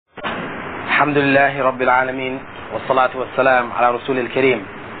الحمد لله رب العالمين والصلاة والسلام على رسول الكريم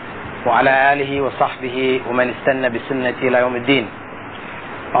وعلى آله وصحبه ومن استنى بسنة إلى يوم الدين.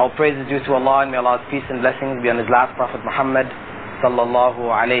 All praise is due to Allah, and may Allah's peace and blessings be on His last Prophet Muhammad sallallahu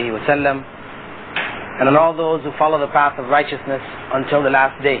alayhi wa sallam, and on all those who follow the path of righteousness until the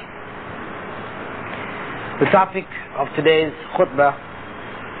last day. The topic of today's khutbah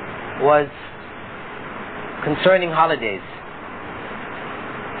was concerning holidays,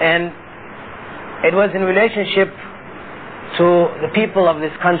 and it was in relationship to the people of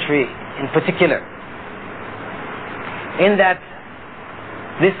this country in particular, in that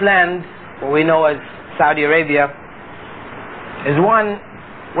this land, what we know as Saudi Arabia, is one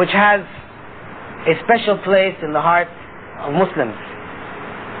which has a special place in the heart of Muslims.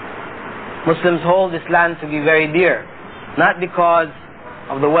 Muslims hold this land to be very dear, not because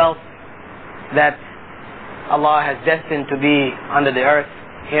of the wealth that Allah has destined to be under the earth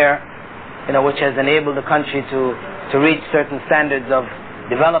here, which has enabled the country to reach certain standards of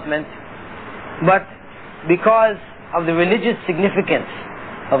development, but because of the religious significance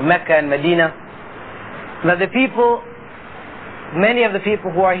of Mecca and Medina, that the people, many of the people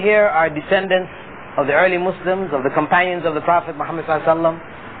who are here are descendants of the early Muslims, of the companions of the Prophet Muhammad ﷺ,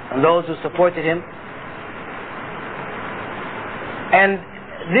 and those who supported him. And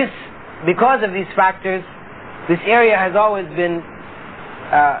this, because of these factors, this area has always been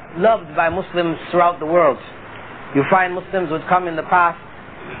loved by Muslims throughout the world. You find Muslims would come in the past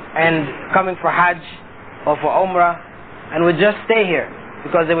and coming for Hajj or for Umrah and would just stay here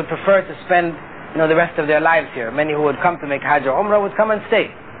because they would prefer to spend the rest of their lives here. Many who would come to make Hajj or Umrah would come and stay.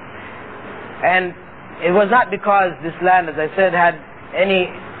 And it was not because this land, as I said, had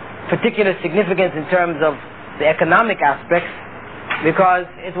any particular significance in terms of the economic aspects, because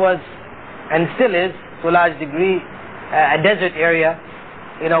it was, and still is to a large degree, a desert area,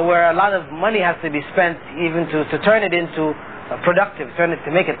 where a lot of money has to be spent even to turn it into productive,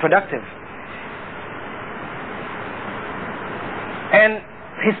 to make it productive. And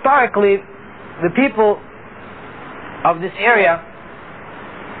historically, the people of this area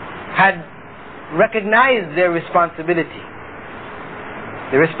had recognized their responsibility.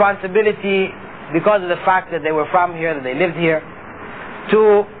 The responsibility, because of the fact that they were from here, that they lived here,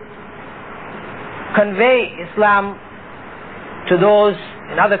 to convey Islam to those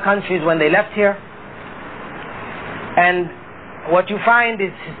in other countries when they left here. And what you find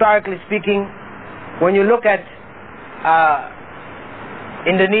is, historically speaking, when you look at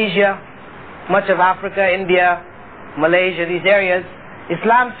Indonesia, much of Africa, India, Malaysia, these areas,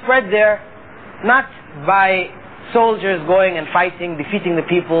 Islam spread there not by soldiers going and fighting, defeating the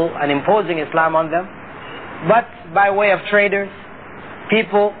people and imposing Islam on them, but by way of traders,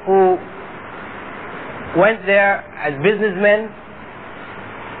 people who went there as businessmen,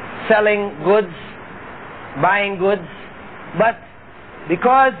 selling goods, buying goods, but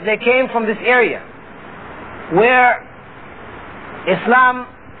because they came from this area where Islam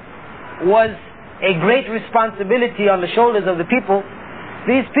was a great responsibility on the shoulders of the people,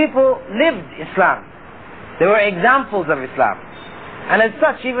 these people lived Islam. They were examples of Islam. And as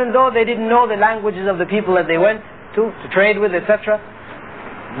such, even though they didn't know the languages of the people that they went to trade with, etc.,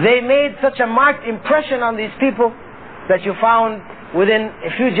 they made such a marked impression on these people that you found within a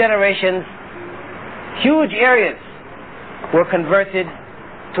few generations, huge areas were converted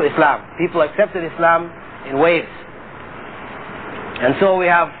to Islam. People accepted Islam in waves. And so we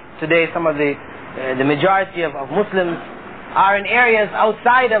have today some of the majority of Muslims are in areas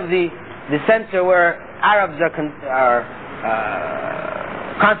outside of the center where Arabs are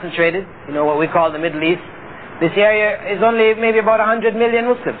concentrated, what we call the Middle East. This area is only maybe about 100 million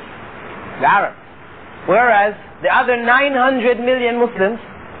Muslims, the Arabs. Whereas the other 900 million Muslims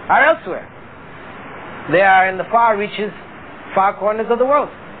are elsewhere. They are in the far reaches, far corners of the world.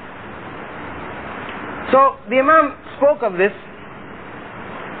 So the Imam spoke of this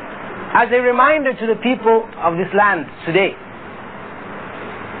as a reminder to the people of this land today,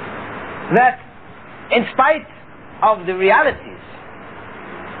 that in spite of the realities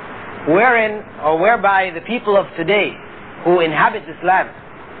wherein or whereby the people of today who inhabit this land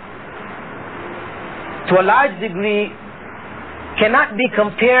to a large degree cannot be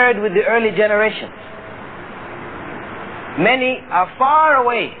compared with the early generations. Many are far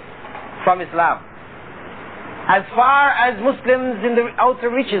away from Islam, as far as Muslims in the outer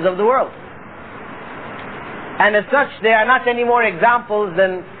reaches of the world. And as such, they are not any more examples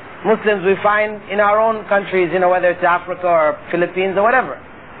than Muslims we find in our own countries, whether it's Africa or Philippines or whatever.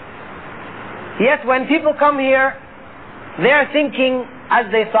 Yet when people come here, they are thinking as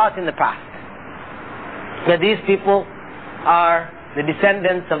they thought in the past, that these people are the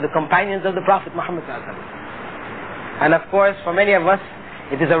descendants of the companions of the Prophet Muhammad. And of course, for many of us,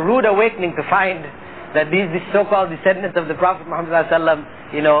 it is a rude awakening to find that these so-called descendants of the Prophet Muhammad,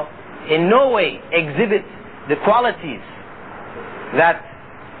 in no way exhibit the qualities that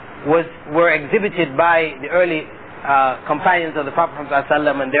were exhibited by the early companions of the Prophet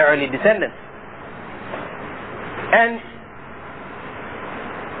Muhammad and their early descendants. And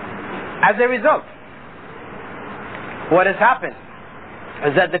as a result, what has happened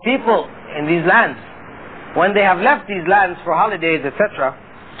is that the people in these lands, when they have left these lands for holidays, etc.,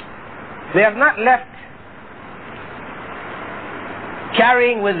 they have not left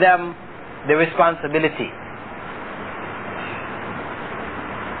carrying with them the responsibility.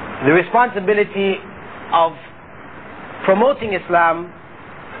 The responsibility of promoting Islam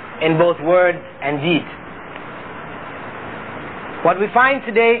in both word and deed. What we find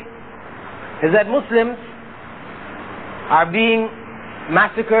today is that Muslims are being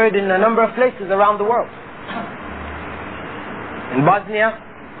massacred in a number of places around the world. In Bosnia,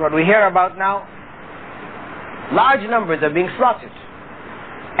 what we hear about now, large numbers are being slaughtered.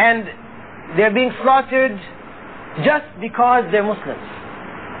 And they're being slaughtered just because they're Muslims.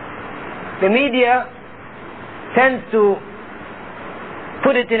 The media tends to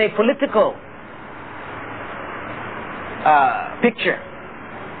put it in a political picture,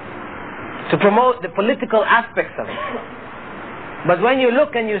 to promote the political aspects of it. But when you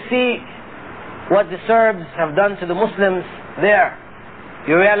look and you see what the Serbs have done to the Muslims there,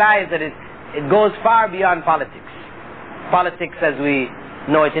 you realize that it goes far beyond politics. Politics as we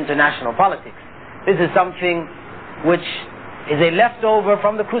know it, international politics. This is something which is a leftover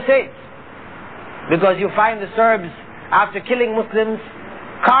from the Crusades. Because you find the Serbs, after killing Muslims,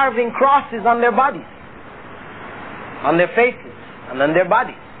 carving crosses on their bodies, on their faces, and on their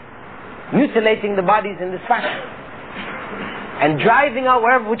bodies, mutilating the bodies in this fashion, and driving out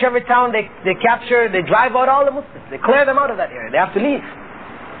whichever town they capture. They drive out all the Muslims. They clear them out of that area. They have to leave.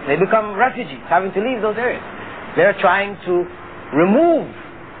 They become refugees, having to leave those areas. They're trying to remove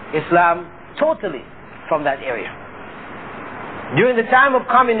Islam totally from that area. During the time of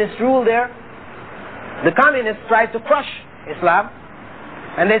communist rule there, the communists tried to crush Islam,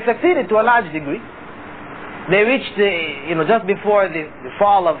 and they succeeded to a large degree. They reached just before the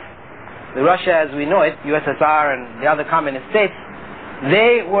fall of Russia as we know it, USSR and the other communist states,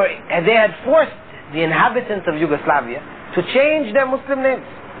 they had forced the inhabitants of Yugoslavia to change their Muslim names.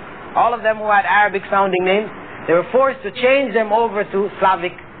 All of them who had Arabic sounding names, they were forced to change them over to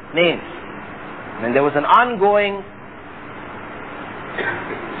Slavic names. And there was an ongoing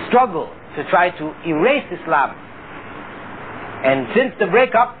struggle to try to erase Islam. And since the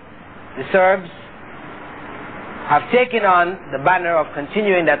breakup, the Serbs have taken on the banner of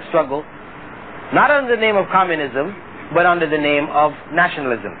continuing that struggle, not under the name of communism, but under the name of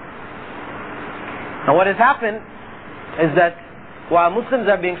nationalism. Now what has happened is that while Muslims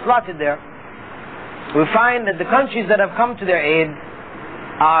are being slaughtered there, we find that the countries that have come to their aid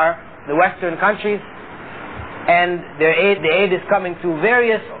are the Western countries, and the aid is coming through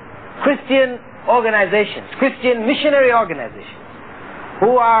various Christian organizations, Christian missionary organizations,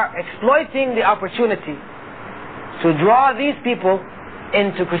 who are exploiting the opportunity to draw these people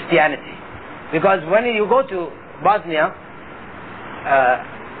into Christianity. Because when you go to Bosnia,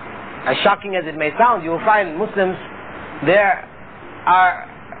 as shocking as it may sound, you will find Muslims there are,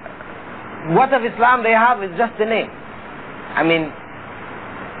 what of Islam they have is just the name. I mean,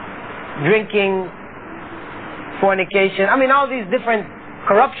 drinking, fornication, all these different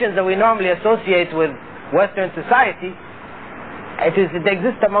corruptions that we normally associate with Western society, it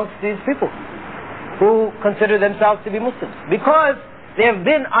exists amongst these people who consider themselves to be Muslims, because they have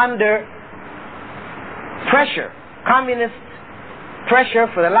been under pressure, communist pressure,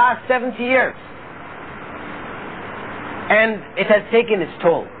 for the last 70 years, and it has taken its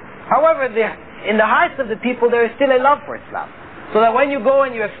toll. However, in the hearts of the people there is still a love for Islam, so that when you go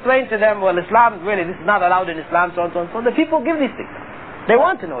and you explain to them, well, Islam, really, this is not allowed in Islam, so on, so on, so on, the people give these things. They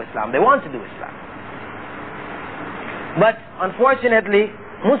want to know Islam, they want to do Islam. But unfortunately,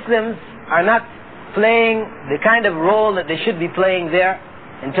 Muslims are not playing the kind of role that they should be playing there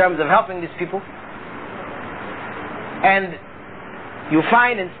in terms of helping these people. And you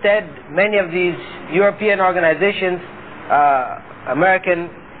find instead many of these European organizations, American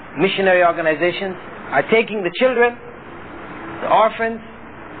missionary organizations, are taking the children, the orphans,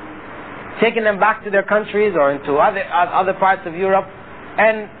 taking them back to their countries or into other parts of Europe,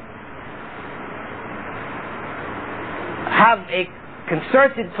 and have a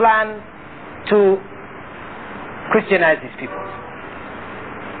concerted plan to Christianize these people.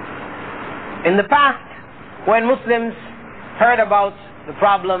 In the past, when Muslims heard about the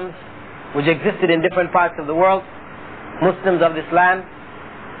problems which existed in different parts of the world, Muslims of this land,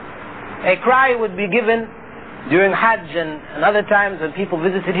 a cry would be given during Hajj and other times when people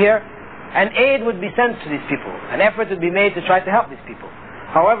visited here, and aid would be sent to these people. An effort would be made to try to help these people.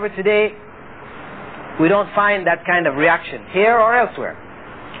 However, today, we don't find that kind of reaction here or elsewhere.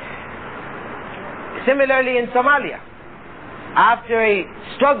 Similarly, in Somalia, after a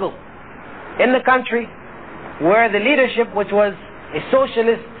struggle in the country where the leadership, which was a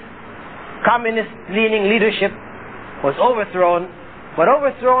socialist, communist-leaning leadership, was overthrown, but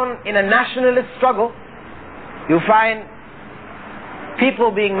overthrown in a nationalist struggle, you find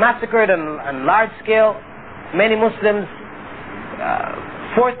people being massacred on large scale, many Muslims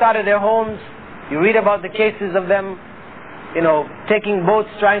forced out of their homes. You read about the cases of them, taking boats,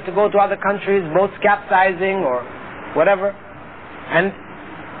 trying to go to other countries, boats capsizing or whatever. And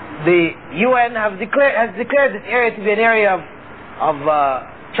the UN has declared this area to be an area of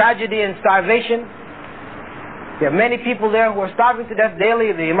tragedy and starvation. There are many people there who are starving to death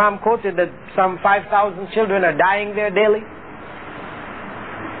daily. The Imam quoted that some 5,000 children are dying there daily.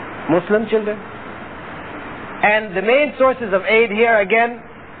 Muslim children. And the main sources of aid here again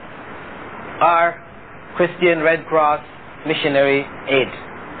are Christian Red Cross missionary aid.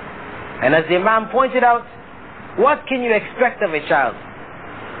 And as the Imam pointed out, what can you expect of a child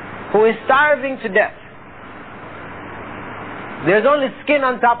who is starving to death? There's only skin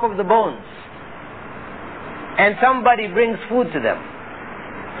on top of the bones, and somebody brings food to them,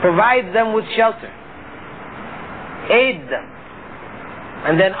 provides them with shelter, aids them,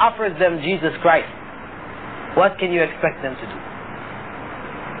 and then offers them Jesus Christ. What can you expect them to do?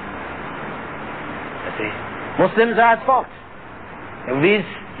 Muslims are at fault. If these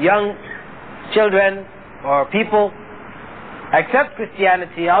young children or people accept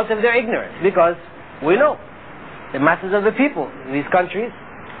Christianity out of their ignorance, because we know the masses of the people in these countries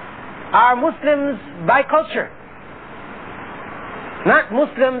are Muslims by culture. Not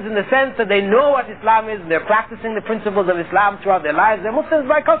Muslims in the sense that they know what Islam is and they're practicing the principles of Islam throughout their lives. They're Muslims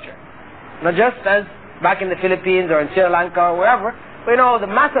by culture. Not just as back in the Philippines or in Sri Lanka or wherever. But the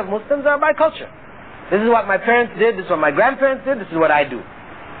mass of Muslims are by culture. This is what my parents did, this is what my grandparents did, this is what I do.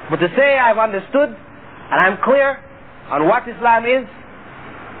 But to say I've understood and I'm clear on what Islam is,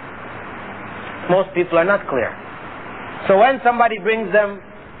 most people are not clear. So when somebody brings them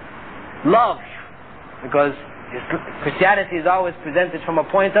love, because Christianity is always presented from a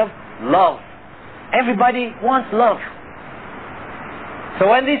point of love. Everybody wants love. So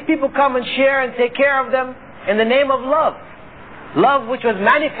when these people come and share and take care of them in the name of love, love which was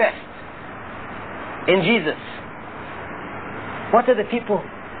manifest in Jesus, what are the people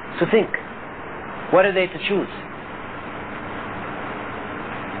to think? What are they to choose?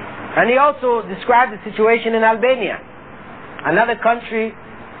 And he also described the situation in Albania, another country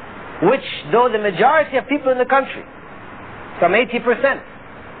which, though the majority of people in the country, some 80%,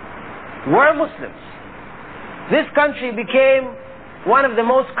 were Muslims, this country became one of the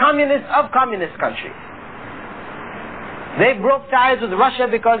most communist of communist countries. They broke ties with Russia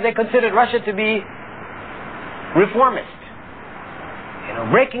because they considered Russia to be reformist,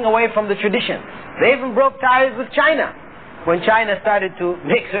 breaking away from the traditions. They even broke ties with China when China started to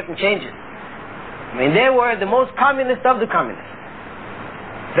make certain changes. They were the most communist of the communists.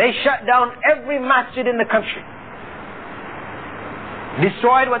 They shut down every masjid in the country,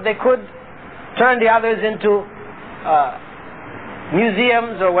 destroyed what they could, turned the others into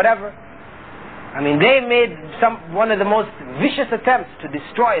museums or whatever. They made one of the most vicious attempts to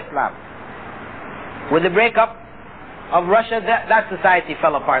destroy Islam. With the breakup of Russia, that society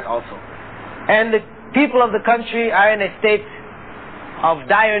fell apart also. And the people of the country are in a state of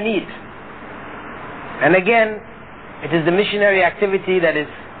dire need. And again, it is the missionary activity that is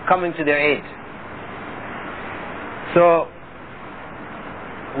coming to their aid. So,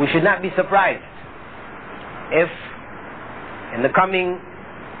 we should not be surprised if in the coming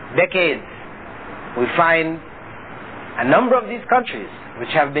decades we find a number of these countries which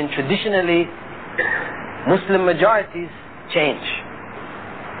have been traditionally Muslim majorities change.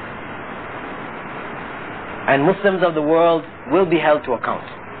 And Muslims of the world will be held to account.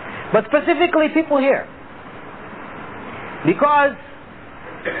 But specifically people here, because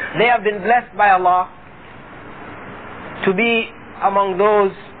they have been blessed by Allah to be among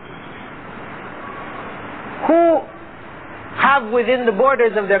those who have within the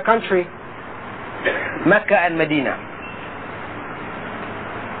borders of their country Mecca and Medina,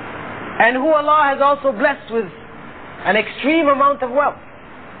 and who Allah has also blessed with an extreme amount of wealth.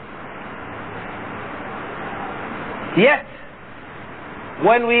 Yet,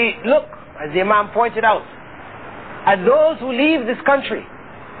 when we look, as the Imam pointed out, at those who leave this country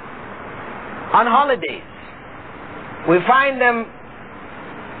on holidays. We find them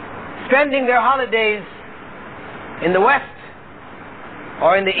spending their holidays in the West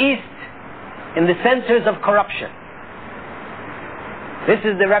or in the East, in the centers of corruption. This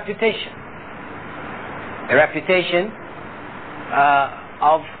is the reputation. A reputation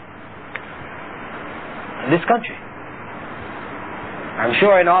of this country. I'm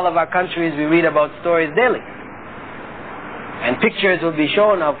sure in all of our countries we read about stories daily. And pictures will be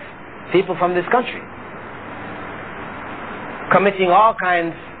shown of people from this country committing all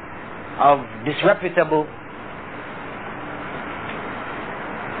kinds of disreputable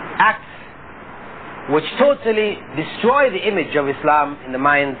acts which totally destroy the image of Islam in the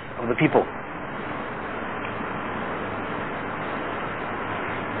minds of the people.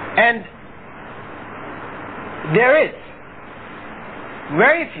 And there is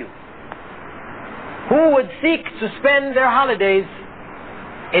very few who would seek to spend their holidays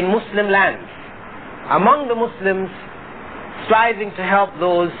in Muslim lands, among the Muslims, striving to help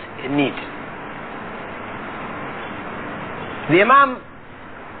those in need. The Imam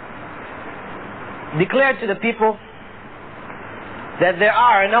declared to the people that there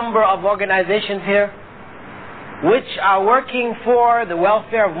are a number of organizations here which are working for the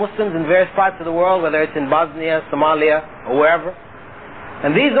welfare of Muslims in various parts of the world, whether it's in Bosnia, Somalia, or wherever.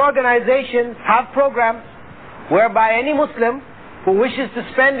 And these organizations have programs whereby any Muslim who wishes to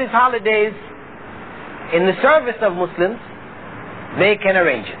spend his holidays in the service of Muslims, they can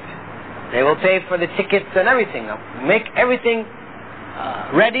arrange it. They will pay for the tickets and everything, make everything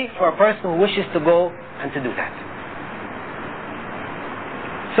ready for a person who wishes to go and to do that.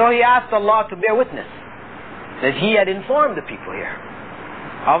 So he asked Allah to bear witness that he had informed the people here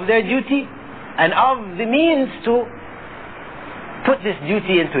of their duty and of the means to put this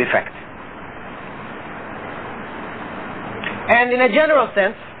duty into effect. And in a general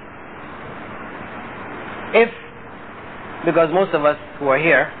sense, because most of us who are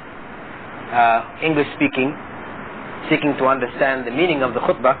here, English speaking, seeking to understand the meaning of the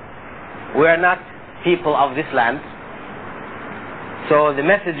khutbah, we are not people of this land. So the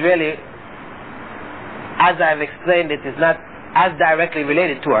message really, as I've explained it, is not as directly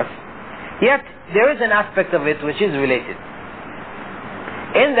related to us. Yet there is an aspect of it which is related,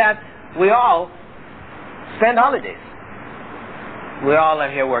 in that we all spend holidays. We all are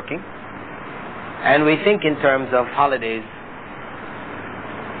here working, and we think in terms of holidays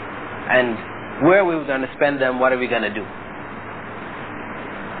and where we're going to spend them, what are we going to do.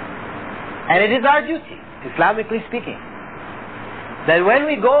 And it is our duty, Islamically speaking, that when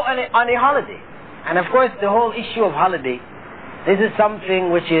we go on a holiday, and of course the whole issue of holiday, this is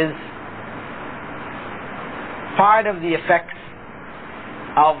something which is part of the effects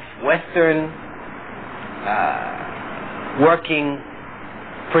of Western working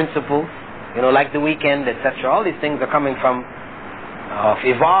principles, like the weekend, etc. All these things are coming from,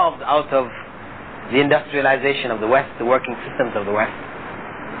 evolved out of the industrialization of the West, the working systems of the West.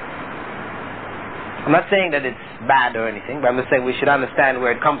 I'm not saying that it's bad or anything, but I'm just saying we should understand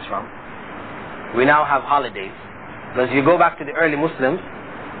where it comes from. We now have holidays. Because if you go back to the early Muslims,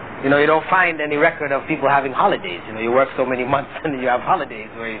 you don't find any record of people having holidays. You work so many months and you have holidays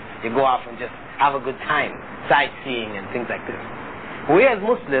where you go off and just have a good time, sightseeing and things like this. We as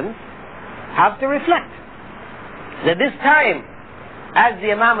Muslims have to reflect that this time, as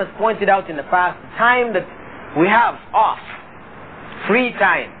the Imam has pointed out in the past, the time that we have off, free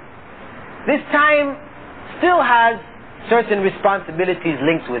time, this time still has certain responsibilities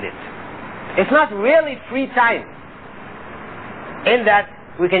linked with it. It's not really free time, in that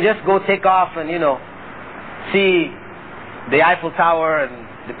we can just go take off and, see the Eiffel Tower and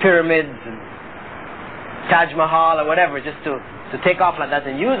the pyramids and Taj Mahal or whatever, just to take off like that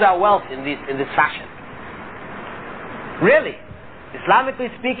and use our wealth in this fashion. Really, Islamically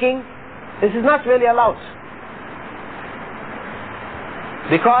speaking, this is not really allowed.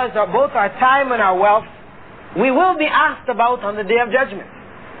 Because both our time and our wealth, we will be asked about on the Day of Judgment.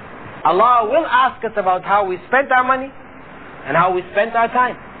 Allah will ask us about how we spent our money and how we spent our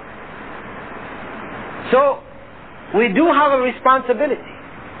time. So, we do have a responsibility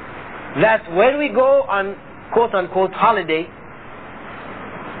that when we go on quote-unquote holiday,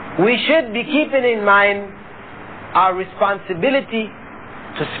 we should be keeping in mind our responsibility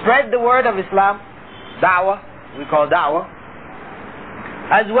to spread the word of Islam, da'wah, we call da'wah,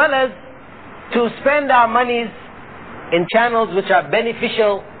 as well as to spend our monies in channels which are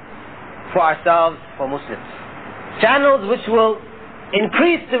beneficial for ourselves, for Muslims. Channels which will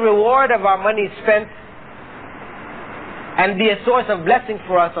increase the reward of our money spent and be a source of blessing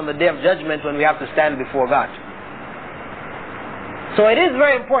for us on the Day of Judgment when we have to stand before God. So it is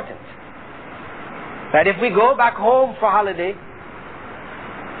very important that if we go back home for holiday,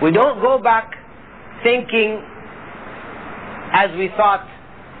 we don't go back thinking as we thought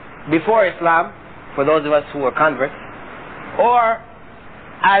before Islam, for those of us who were converts, or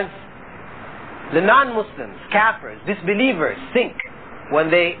as the non-Muslims, kafirs, disbelievers think when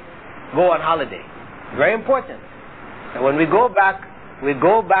they go on holiday. Very important that when we go back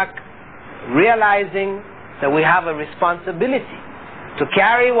realizing that we have a responsibility to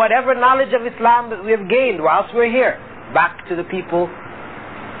carry whatever knowledge of Islam that we have gained whilst we're here back to the people,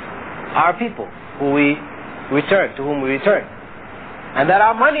 our people, to whom we return. And that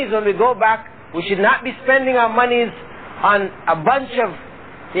our monies, when we go back, we should not be spending our monies on a bunch of,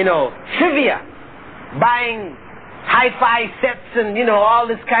 trivia, buying hi-fi sets and, all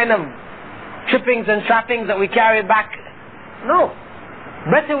this kind of trippings and trappings that we carry back. No.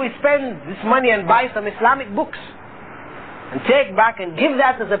 Better we spend this money and buy some Islamic books and take back and give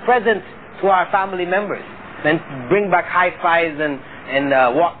that as a present to our family members than bring back hi-fis and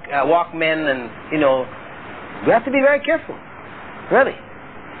Walkmen and, we have to be very careful, really,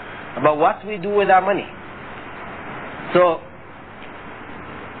 about what we do with our money. So,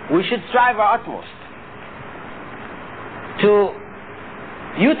 we should strive our utmost to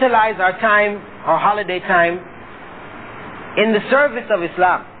utilize our time, our holiday time, in the service of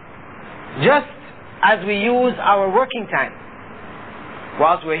Islam, just as we use our working time.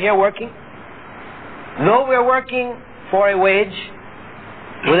 Whilst we're here working, though we're working for a wage,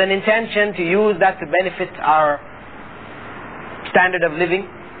 with an intention to use that to benefit our standard of living,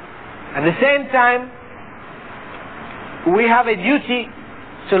 at the same time, we have a duty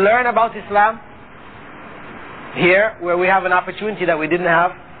to learn about Islam here, where we have an opportunity that we didn't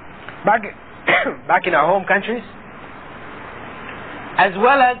have back in our home countries, as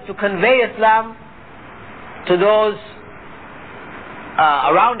well as to convey Islam to those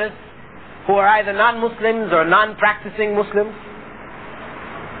around us who are either non-Muslims or non-practicing Muslims.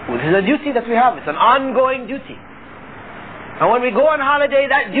 This is a duty that we have. It's an ongoing duty. And when we go on holiday,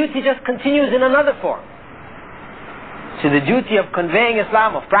 that duty just continues in another form. So the duty of conveying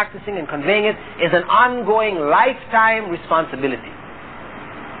Islam, of practicing and conveying it, is an ongoing lifetime responsibility.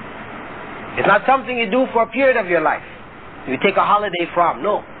 It's not something you do for a period of your life. You take a holiday from.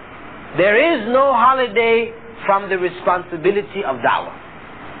 No. There is no holiday from the responsibility of da'wah.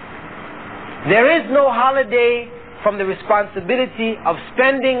 There is no holiday from the responsibility of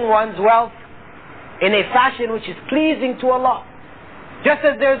spending one's wealth in a fashion which is pleasing to Allah. Just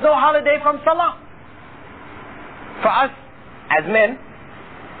as there is no holiday from salah. For us, as men,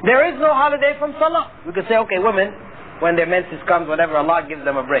 there is no holiday from salah. We could say, okay, women, when their menses comes, whatever, Allah gives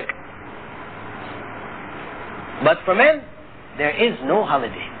them a break. But for men, there is no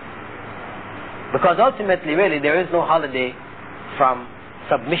holiday. Because ultimately, really, there is no holiday from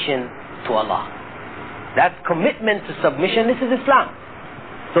submission to Allah. That commitment to submission, this is Islam.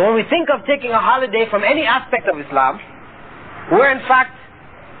 So when we think of taking a holiday from any aspect of Islam, we're in fact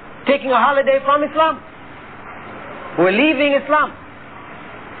taking a holiday from Islam. We're leaving Islam.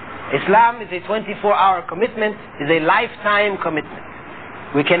 Islam is a 24-hour commitment, is a lifetime commitment.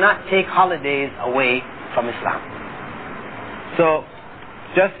 We cannot take holidays away from Islam. So,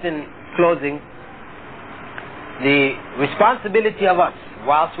 just in closing, the responsibility of us,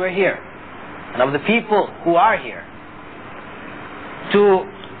 whilst we're here, and of the people who are here, to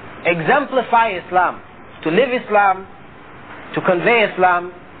exemplify Islam, to live Islam, to convey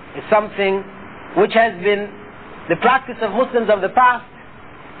Islam, is something which has been the practice of Muslims of the past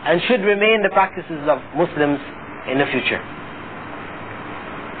and should remain the practices of Muslims in the future.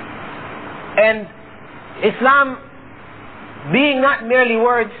 And Islam, being not merely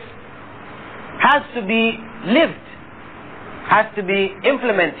words, has to be lived, has to be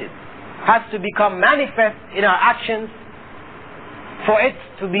implemented, has to become manifest in our actions for it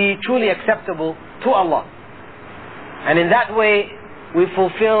to be truly acceptable to Allah. And in that way, we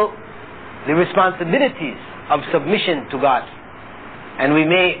fulfill the responsibilities of submission to God, and we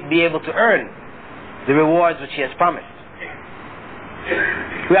may be able to earn the rewards which He has promised.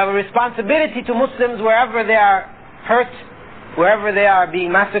 We have a responsibility to Muslims wherever they are hurt, wherever they are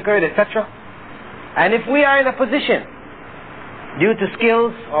being massacred, etc. And if we are in a position, due to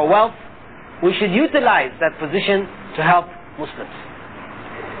skills or wealth, we should utilize that position to help Muslims.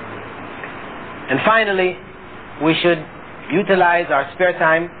 And finally, we should utilize our spare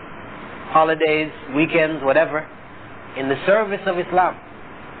time, holidays, weekends, whatever, in the service of Islam,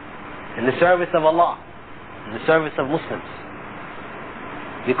 in the service of Allah, in the service of Muslims.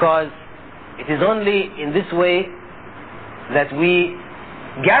 Because it is only in this way that we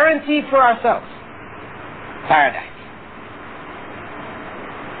guarantee for ourselves paradise.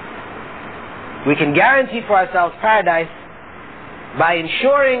 We can guarantee for ourselves paradise by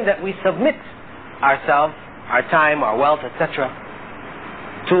ensuring that we submit ourselves, our time, our wealth, etc.,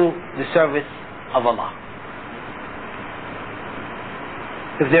 to the service of Allah.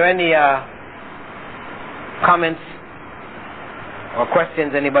 If there are any comments or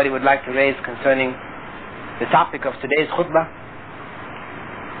questions anybody would like to raise concerning the topic of today's khutbah?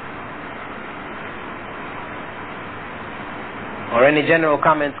 Or any general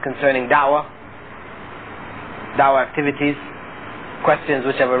comments concerning da'wah activities, questions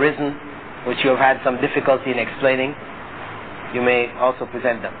which have arisen, which you have had some difficulty in explaining, you may also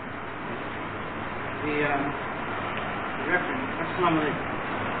present them. The reference, Assalamu alaikum.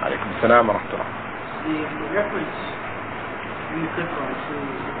 Alaikum salam wa rahmatullah. The reference in the khutbah to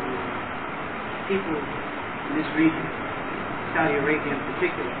people in this region, Saudi Arabia in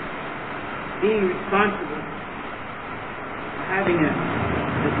particular, being responsible, or having a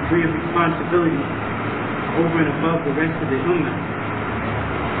degree of responsibility over and above the rest of the ummah.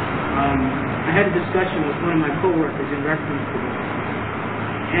 I had a discussion with one of my co-workers in reference to this,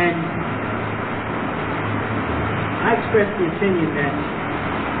 and I expressed the opinion that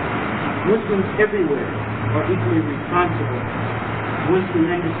Muslims everywhere are equally responsible once we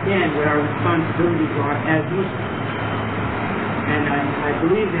understand what our responsibilities are as Muslims. And I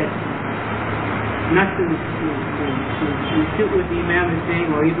believe that, not to refute what the Imam is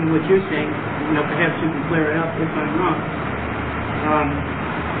saying or even what you're saying, perhaps you can clear it up if I'm wrong,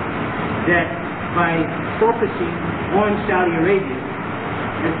 that by focusing on Saudi Arabia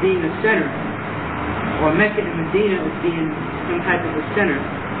as being a center, or Mecca and Medina as being some type of a center,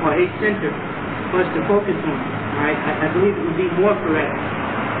 or a center for us to focus on, right? I believe it would be more correct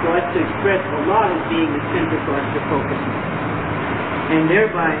for us to express Allah as being the center for us to focus on. And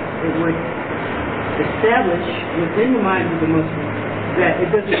thereby it would establish within the mind of the Muslim that it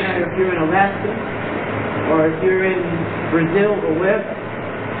doesn't matter if you're in Alaska or if you're in Brazil or wherever,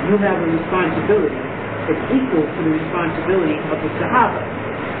 you have a responsibility that's equal to the responsibility of the Sahaba.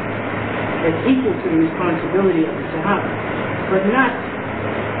 It's equal to the responsibility of the Sahaba. But not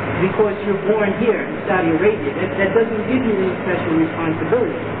because you're born here in Saudi Arabia. That doesn't give you any special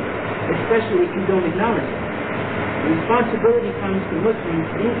responsibility, especially if you don't acknowledge it. The responsibility comes to Muslims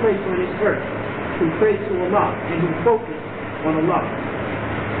any place on this earth who pray to Allah and who focus on Allah.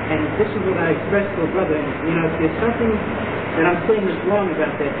 And this is what I expressed to a brother. If there's something that I'm saying is wrong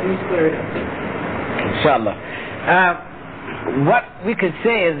about that, please clear it up. Inshallah. What we could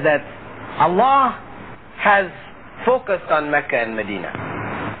say is that Allah has focused on Mecca and Medina.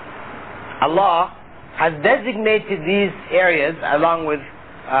 Allah has designated these areas along with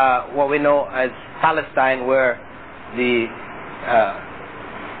what we know as Palestine, where the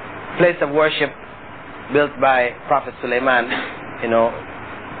place of worship built by Prophet Sulaiman,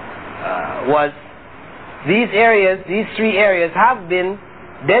 was. These areas, these three areas have been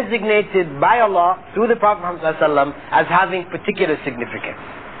designated by Allah through the Prophet Muhammad ﷺ as having particular significance.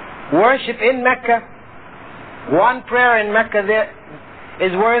 Worship in Mecca, one prayer in Mecca there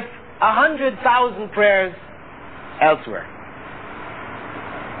is worth 100,000 prayers elsewhere.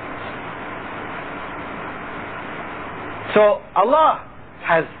 So Allah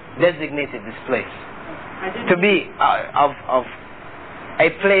has designated this place to be of a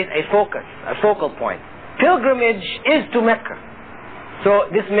place, a focus, a focal point. Pilgrimage is to Mecca, so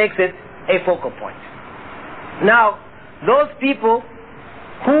this makes it a focal point. Now, those people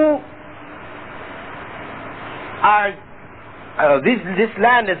who are this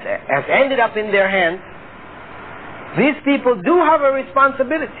land has ended up in their hands, these people do have a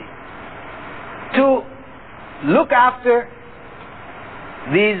responsibility to look after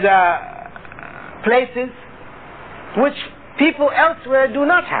these places which people elsewhere do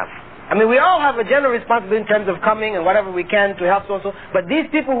not have. I mean, we all have a general responsibility in terms of coming and whatever we can to help so, but these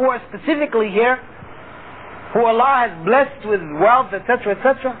people who are specifically here, who Allah has blessed with wealth, etc.,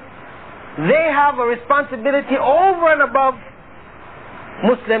 etc., they have a responsibility over and above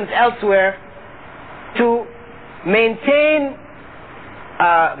Muslims elsewhere to maintain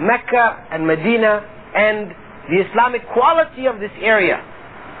Mecca and Medina and the Islamic quality of this area.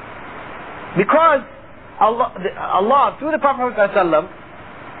 Because Allah through the Prophet ﷺ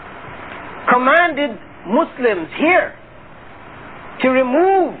commanded Muslims here to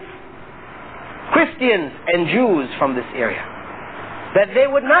remove Christians and Jews from this area, that they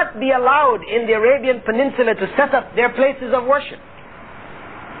would not be allowed in the Arabian Peninsula to set up their places of worship,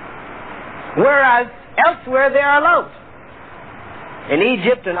 whereas elsewhere they are allowed. In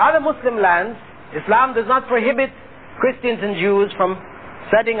Egypt and other Muslim lands, Islam does not prohibit Christians and Jews from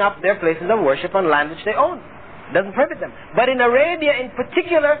setting up their places of worship on land which they own. It doesn't prohibit them. But in Arabia in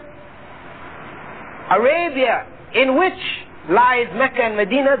particular, Arabia, in which lies Mecca and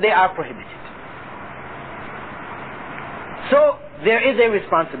Medina, they are prohibited. So there is a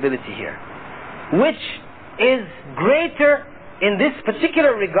responsibility here, which is greater in this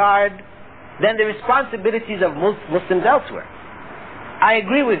particular regard than the responsibilities of Muslims elsewhere. I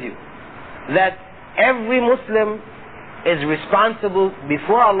agree with you that every Muslim is responsible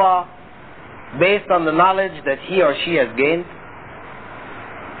before Allah based on the knowledge that he or she has gained,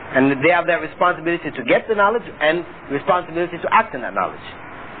 and they have that responsibility to get the knowledge and responsibility to act in that knowledge,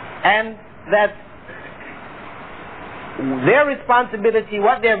 and that their responsibility,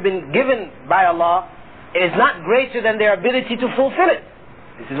 what they have been given by Allah, is not greater than their ability to fulfill it.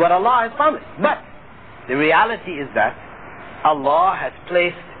 This is what Allah has promised. But the reality is that Allah has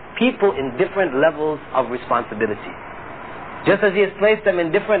placed people in different levels of responsibility, just as He has placed them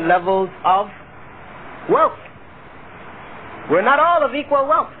in different levels of wealth. We're not all of equal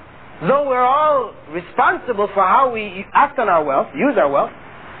wealth, though we're all responsible for how we act on our wealth, use our wealth,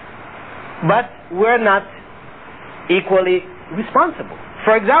 but we're not equally responsible.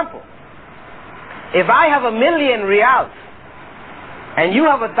 For example, if I have 1,000,000 riyals and you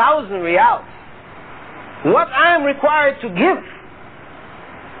have 1,000 riyals, what I am required to give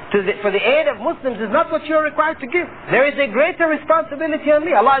for the aid of Muslims is not what you are required to give. There is a greater responsibility on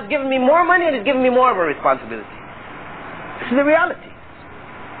me. Allah has given me more money and He's given me more of a responsibility. This is the reality.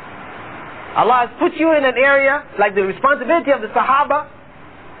 Allah has put you in an area like the responsibility of the Sahaba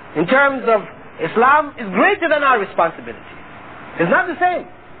in terms of Islam is greater than our responsibility. It's not the same.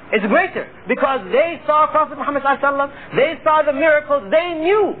 It's greater because they saw Prophet Muhammad ﷺ, they saw the miracles, they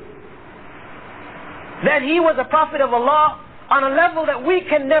knew that he was a prophet of Allah on a level that we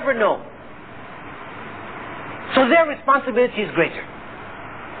can never know. So their responsibility is greater.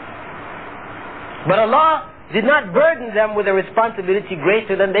 But Allah did not burden them with a responsibility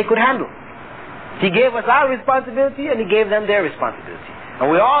greater than they could handle. He gave us our responsibility and He gave them their responsibility. And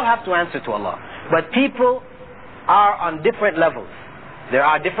we all have to answer to Allah. But people are on different levels. There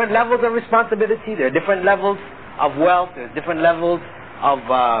are different levels of responsibility, there are different levels of wealth, there's different levels of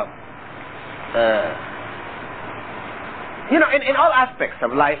in all aspects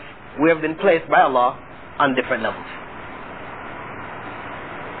of life, we have been placed by Allah on different levels.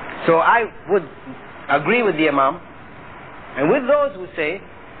 So I would agree with the Imam, and with those who say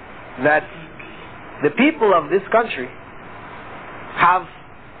that the people of this country have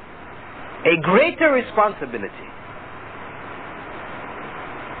a greater responsibility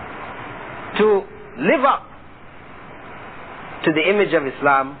to live up to the image of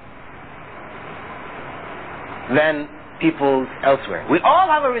Islam than people elsewhere. We all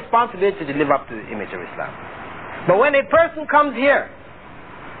have a responsibility to live up to the image of Islam. But when a person comes here,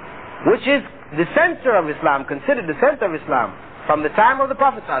 which is the center of Islam, considered the center of Islam from the time of the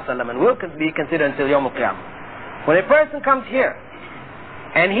Prophet ﷺ and will be considered until Yawm al-Qiyamah. When a person comes here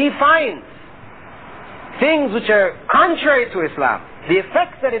and he finds things which are contrary to Islam, the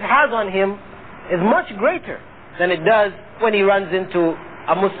effects that it has on him is much greater than it does when he runs into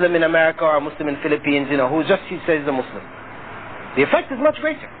a Muslim in America or a Muslim in Philippines, who just he says he's a Muslim. The effect is much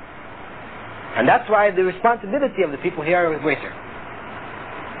greater. And that's why the responsibility of the people here is greater.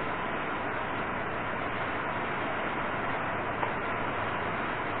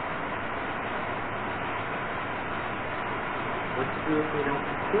 What to do if they don't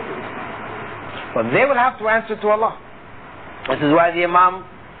fulfill the responsibility? Well, they will have to answer to Allah. This is why the Imam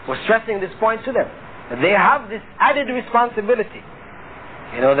was stressing this point to them. That they have this added responsibility.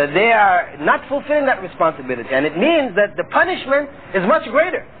 That they are not fulfilling that responsibility. And it means that the punishment is much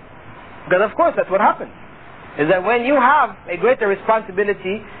greater. Because of course that's what happens. Is that when you have a greater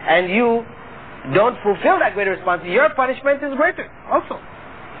responsibility and you don't fulfill that greater responsibility, your punishment is greater also.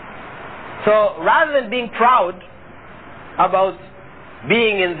 So rather than being proud about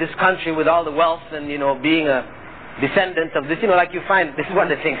being in this country with all the wealth and being a descendant of this, like you find, this is one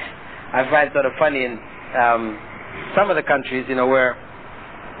of the things I find sort of funny in some of the countries, where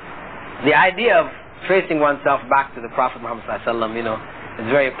the idea of tracing oneself back to the Prophet Muhammad ﷺ, is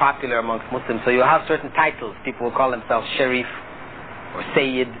very popular amongst Muslims. So you have certain titles. People will call themselves Sharif or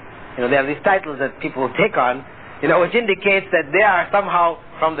Sayyid. They have these titles that people take on, which indicates that they are somehow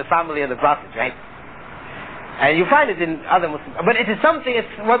from the family of the Prophet, right? And you find it in other Muslims. But it is something, it's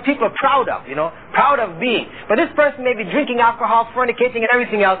what people are proud of, proud of being. But this person may be drinking alcohol, fornicating and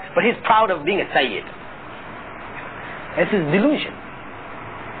everything else, but he's proud of being a Sayyid. This is delusion.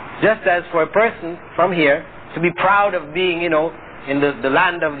 Just as for a person from here to be proud of being, in the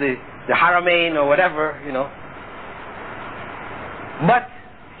land of the Haramain or whatever, but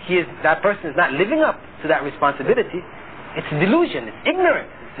that person is not living up to that responsibility. It's delusion, it's ignorance,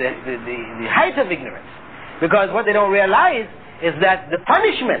 the height of ignorance. Because what they don't realize is that the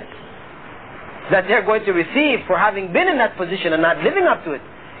punishment that they're going to receive for having been in that position and not living up to it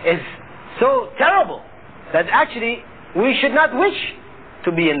is so terrible that actually we should not wish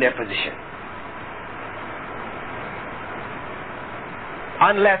to be in their position.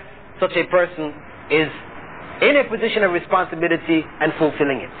 Unless such a person is in a position of responsibility and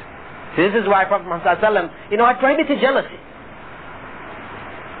fulfilling it. So this is why Prophet Muhammad ﷺ, had prohibited jealousy.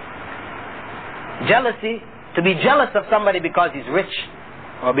 Jealousy, to be jealous of somebody because he's rich,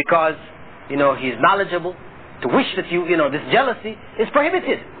 or because, he's knowledgeable, to wish that this jealousy is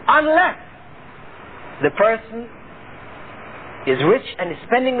prohibited, unless the person is rich and is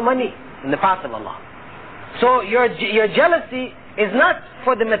spending the money in the path of Allah. So your jealousy is not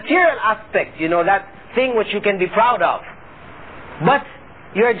for the material aspect, that thing which you can be proud of. But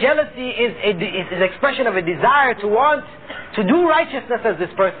your jealousy is an expression of a desire to want to do righteousness as this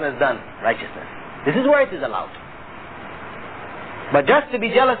person has done righteousness. This is where it is allowed. But just to be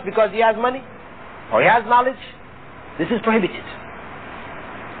jealous because he has money or he has knowledge, this is prohibited.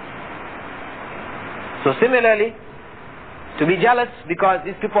 So similarly, to be jealous because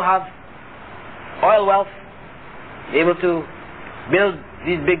these people have oil wealth, able to build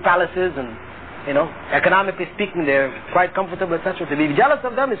these big palaces and, economically speaking, they're quite comfortable, etc. To be jealous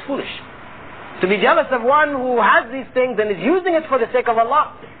of them is foolish. To be jealous of one who has these things and is using it for the sake of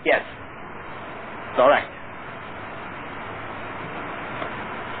Allah, yes, it's alright.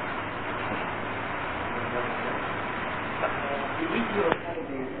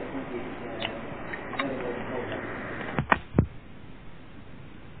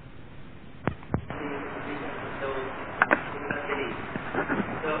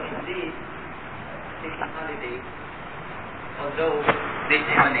 Although they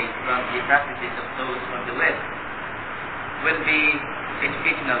emanate from the practices of those from the West, will be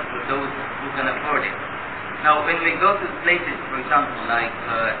educational for those who can afford it. Now, when we go to places, for example, like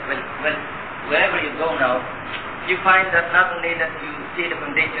wherever you go now, you find that not only that you see the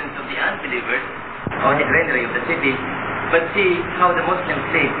foundations of the unbelievers or the rendering of the city, but see how the Muslims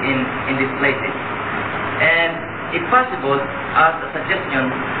live in these places. And if possible, as a suggestion,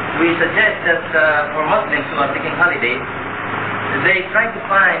 we suggest that for Muslims who are taking holiday, they try to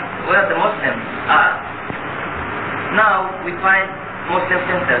find where the Muslims are. Now we find Muslim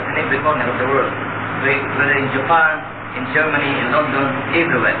centers in every corner of the world, whether in Japan, in Germany, in London,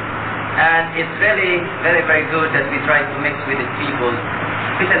 everywhere. And it's really very, very good that we try to mix with the people,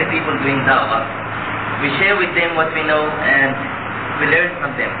 especially people doing da'wah. We share with them what we know and we learn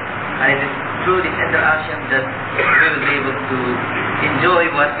from them. And it is through this interaction that we will be able to enjoy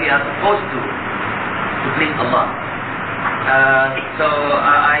what we are supposed to please Allah. So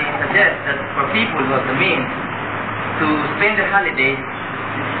I suggest that for people who have the means to spend the holiday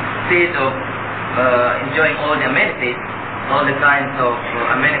instead of enjoying all the amenities, all the kinds of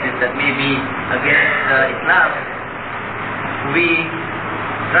amenities that may be against Islam, we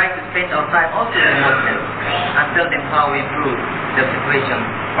try to spend our time also with Muslims and tell them how we improve the situation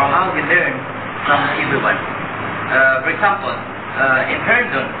or how we learn from everyone. For example, in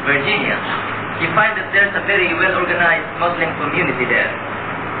Herndon, Virginia, you find that there's a very well-organized Muslim community there.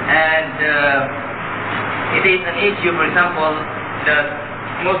 And it is an issue, for example, that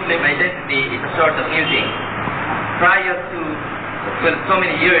Muslim identity is a sort of new thing. Prior to, so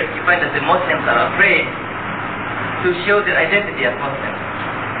many years, you find that the Muslims are afraid to show their identity as Muslims.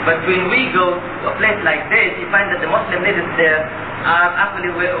 But when we go to a place like this, you find that the Muslim ladies there are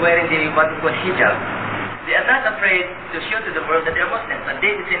actually wearing what we call hijab. They are not afraid to show to the world that they are Muslims, and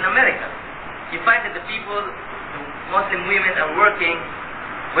this is in America. You find that the Muslim women are working,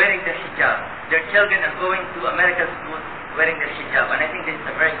 wearing their hijab. Their children are going to American schools wearing their hijab. And I think this is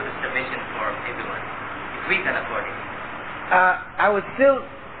a very good observation for everyone, if we can afford it. I would still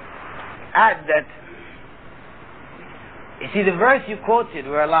add that, you see the verse you quoted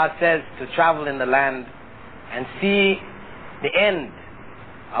where Allah says to travel in the land and see the end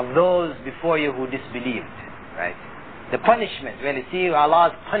of those before you who disbelieved, right? The punishment, really, see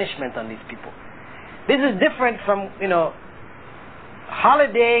Allah's punishment on these people. This is different from,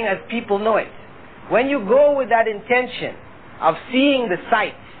 holidaying as people know it. When you go with that intention of seeing the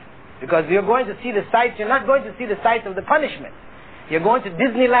sights, because you're going to see the sights, you're not going to see the sights of the punishment. You're going to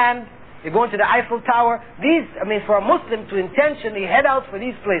Disneyland, you're going to the Eiffel Tower. For a Muslim to intentionally head out for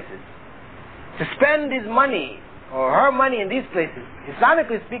these places, to spend his money or her money in these places,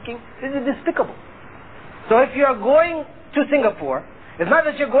 Islamically speaking, this is despicable. So if you're going to Singapore, it's not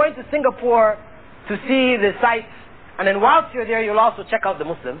that you're going to Singapore to see the sights, and then whilst you're there, you'll also check out the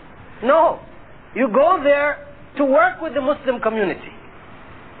Muslims. No. You go there to work with the Muslim community.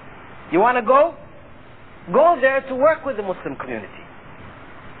 You want to go? Go there to work with the Muslim community.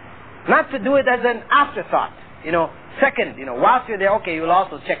 Not to do it as an afterthought. Second, whilst you're there, okay, you'll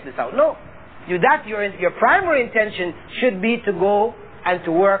also check this out. No. Your primary intention should be to go and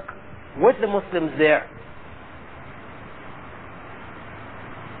to work with the Muslims there.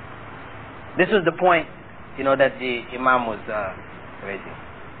 This was the point, that the Imam was raising.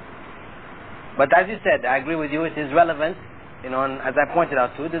 But as you said, I agree with you, it is relevant, and as I pointed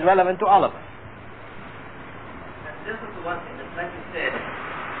out too, it is relevant to all of us. This is the one thing that, like you said,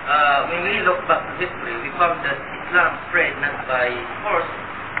 when we look back to history, we found that Islam spread not by force,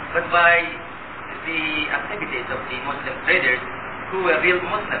 but by the activities of the Muslim traders who were real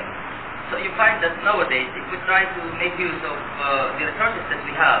Muslims. So you find that nowadays, if we try to make use of the resources that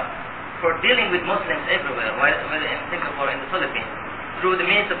we have for dealing with Muslims everywhere, whether in Singapore or in the Philippines, through the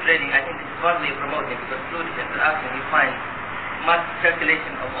means of trading, I think this is widely promoted, because through this interaction we find much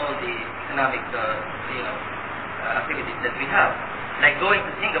circulation of all the economic activities that we have. Like going to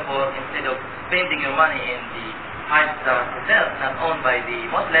Singapore, instead of spending your money in the five-star hotels not owned by the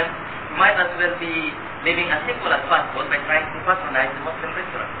Muslims, you might as well be living as simple as possible by trying to patronize the Muslim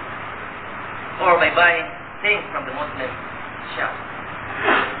restaurant, or by buying things from the Muslim shop.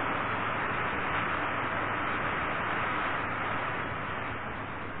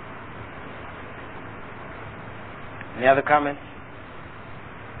 Any other comments?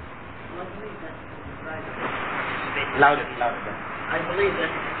 Louder. I believe that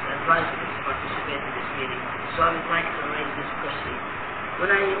it's advisable to participate in this meeting, so I would like to raise this question.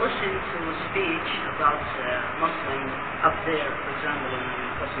 When I listen to a speech about Muslims up there, for example, in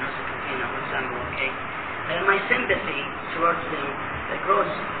Bosnia and Herzegovina, for example, my sympathy towards them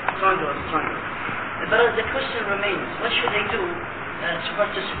grows stronger and stronger. But the question remains, what should they do to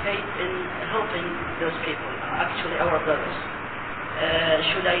participate in helping those people, actually our brothers?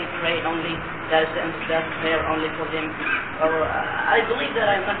 Should I pray only, that prayer only for them? Or I believe that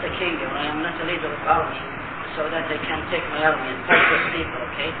I am not a king, or I am not a leader of army, so that I can take my army and fight those people,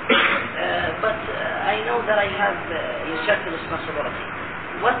 but I know that I have a certain responsibility.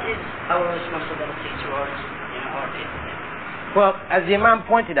 What is our responsibility towards our people? Well, as the Imam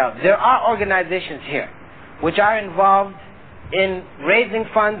pointed out, there are organizations here which are involved in raising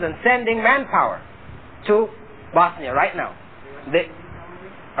funds and sending manpower to Bosnia right now.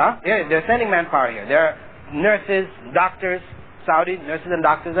 They're sending manpower here. There are nurses, doctors, Saudi nurses and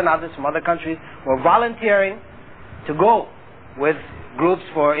doctors and others from other countries who are volunteering to go with groups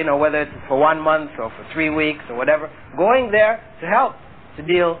for, whether it's for 1 month or for 3 weeks or whatever, going there to help to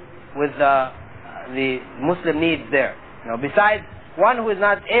deal with the Muslim needs there. Besides one who is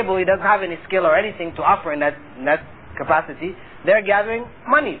not able, he doesn't have any skill or anything to offer in that capacity, they're gathering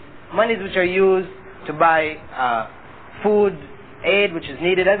monies which are used to buy food, aid which is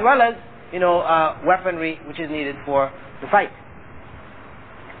needed, as well as weaponry which is needed for the fight.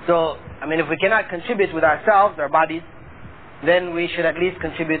 So, if we cannot contribute with ourselves, our bodies, then we should at least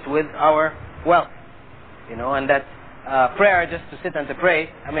contribute with our wealth. And that prayer, just to sit and to pray,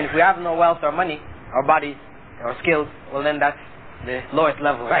 if we have no wealth or money, or bodies, or skills, well then that's the lowest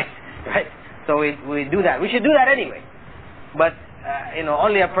level, right? So we do that. We should do that anyway. But,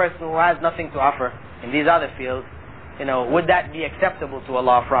 only a person who has nothing to offer in these other fields, would that be acceptable to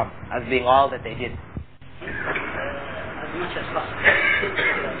Allah from, as being all that they did? As much as possible.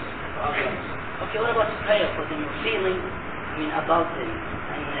 Okay, what about prayer for them, feeling, about them,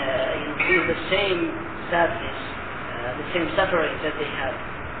 and feel the same sadness, the same suffering that they have.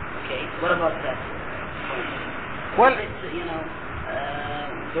 Okay, what about that? Well, it's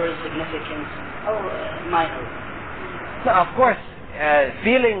very significant or minor. No, of course,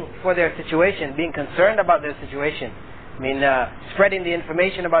 feeling for their situation, being concerned about their situation, spreading the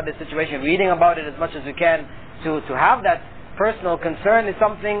information about the situation, reading about it as much as we can, to have that personal concern is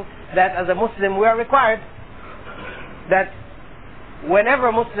something that as a Muslim we are required. That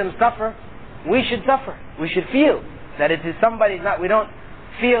whenever Muslims suffer, we should suffer. We should feel that it is somebody's not, we don't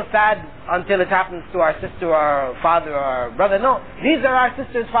feel sad until it happens to our sister or our father or our brother. No, these are our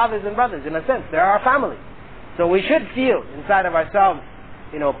sisters, fathers and brothers in a sense. They're our family. So we should feel inside of ourselves,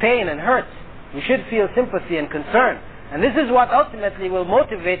 pain and hurt. We should feel sympathy and concern. And this is what ultimately will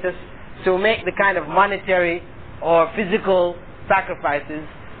motivate us to make the kind of monetary or physical sacrifices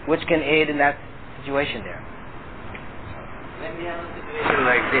which can aid in that situation there. When we have a situation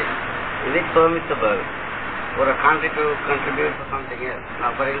like this, is it permissible for a country to contribute for something else?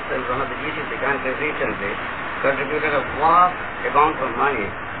 Now, for instance, one of the GCC countries recently contributed a vast amount of money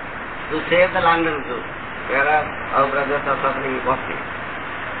to save the London Zoo, whereas our brothers are suffering in Bosnia.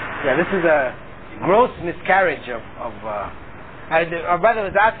 Yeah, this is a gross miscarriage of Our brother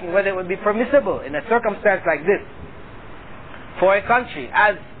was asking whether it would be permissible in a circumstance like this for a country,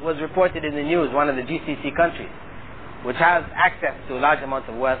 as was reported in the news, one of the GCC countries, which has access to large amounts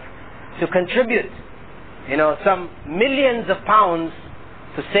of wealth, to contribute, some millions of pounds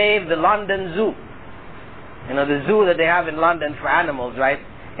to save the London Zoo. The zoo that they have in London for animals, right?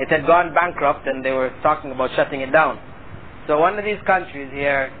 It had gone bankrupt and they were talking about shutting it down. So one of these countries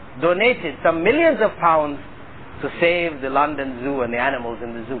here donated some millions of pounds to save the London Zoo and the animals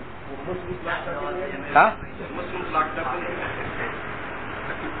in the zoo. Huh?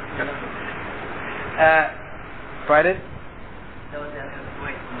 Pardon?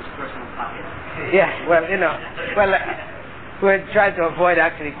 Yeah, we're trying to avoid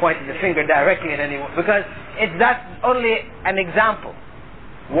actually pointing the finger directly at anyone, because that's only an example,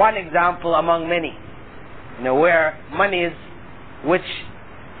 one example among many, where monies which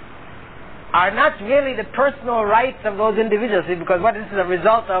are not really the personal rights of those individuals, because what this is a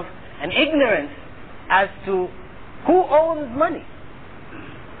result of an ignorance as to who owns money.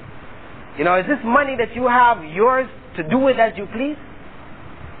 Is this money that you have yours to do with as you please?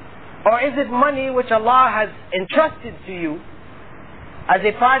 Or is it money which Allah has entrusted to you as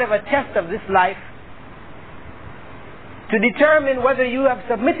a part of a test of this life to determine whether you have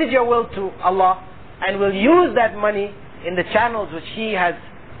submitted your will to Allah and will use that money in the channels which He has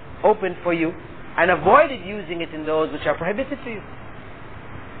opened for you, and avoided using it in those which are prohibited to you?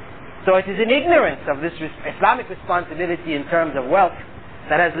 So it is in ignorance of this Islamic responsibility in terms of wealth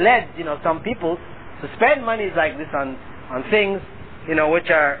that has led, some people to spend monies like this on things, which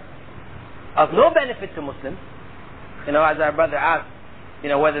are of no benefit to Muslims. As our brother asked,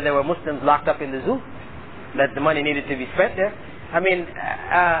 whether there were Muslims locked up in the zoo, that the money needed to be spent there.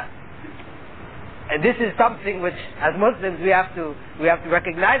 This is something which, as Muslims, we have to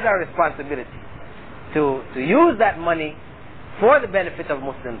recognize our responsibility to use that money for the benefit of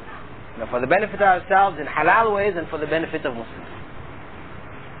Muslims, for the benefit of ourselves in halal ways and for the benefit of Muslims.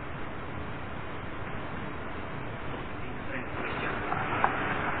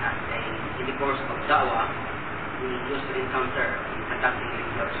 In the course of da'wah, we used to encounter in conducting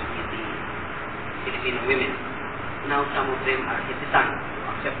lectures with the Filipino women. Now some of them are hesitant to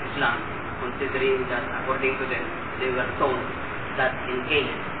accept Islam, considering that according to them, they were told that in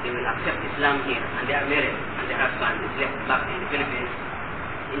case they will accept Islam here and they are married and their husband is left back in the Philippines,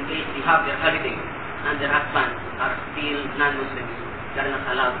 in case they have their holiday and their husbands are still non-Muslims, they are not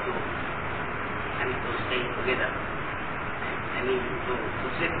allowed to stay together. To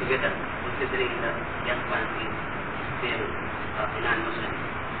sleep together, considering that the husband is still a non-Muslim.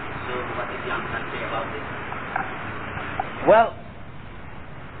 So what Islam can say about this? Well,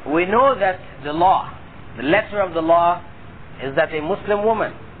 we know that the law, the letter of the law, is that a Muslim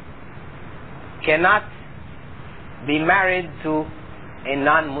woman cannot be married to a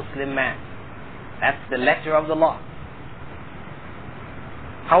non-Muslim man. That's the letter of the law.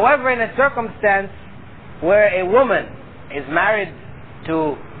 However, in a circumstance where a woman is married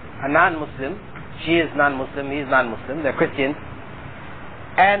to a non-Muslim, she is non-Muslim, he is non-Muslim, they're Christians,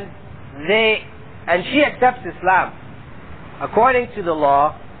 and she accepts Islam according to the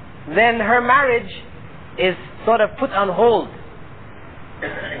law, then her marriage is sort of put on hold,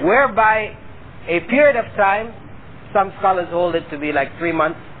 whereby a period of time, some scholars hold it to be like 3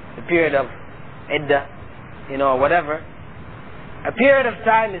 months, the period of iddah, whatever, a period of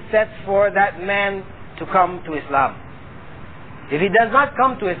time is set for that man to come to Islam. If he does not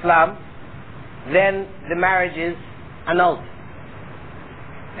come to Islam, then the marriage is annulled.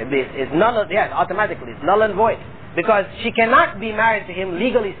 It's null, yes, automatically, it's null and void. Because she cannot be married to him,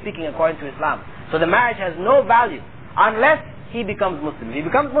 legally speaking, according to Islam. So the marriage has no value unless he becomes Muslim. If he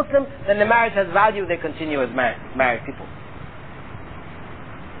becomes Muslim, then the marriage has value, they continue as married people.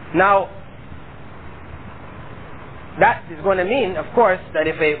 Now, that is going to mean, of course, that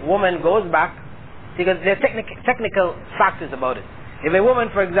if a woman goes back, because there are technical factors about it. If a woman,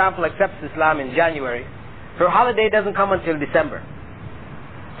 for example, accepts Islam in January, her holiday doesn't come until December.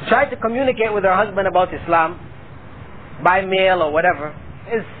 To try to communicate with her husband about Islam by mail or whatever,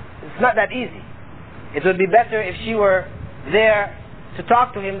 it's not that easy. It would be better if she were there to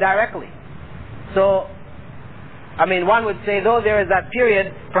talk to him directly. So, one would say, though there is that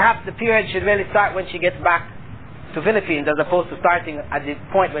period, perhaps the period should really start when she gets back to Philippines, as opposed to starting at the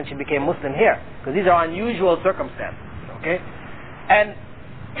point when she became Muslim here, because these are unusual circumstances. Okay, and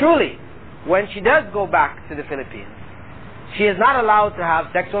truly, when she does go back to the Philippines, she is not allowed to have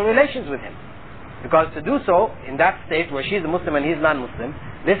sexual relations with him, because to do so in that state where she is a Muslim and he is non-Muslim,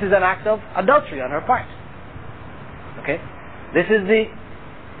 this is an act of adultery on her part. Okay, this is the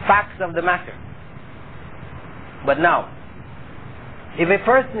facts of the matter. But now, if a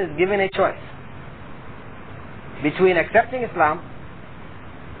person is given a choice between accepting Islam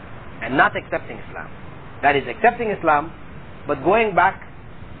and not accepting Islam, that is, accepting Islam but going back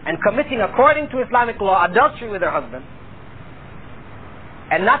and committing according to Islamic law adultery with her husband,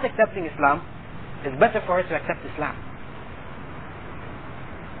 and not accepting Islam, it's better for her to accept Islam.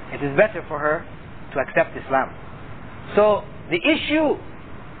 It is better for her to accept Islam. So the issue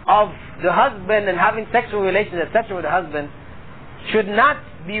of the husband and having sexual relations, etc., with the husband should not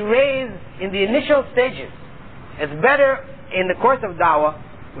be raised in the initial stages. It's better in the course of da'wah,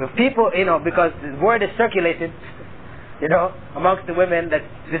 with people, because the word is circulated, amongst the women that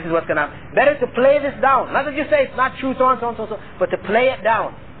this is what's going to happen. Better to play this down. Not that you say it's not true, so on, so on, so on, but to play it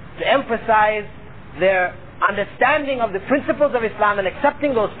down. To emphasize their understanding of the principles of Islam and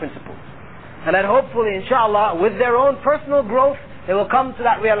accepting those principles. And then hopefully, inshallah, with their own personal growth, they will come to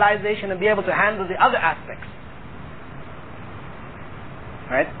that realization and be able to handle the other aspects.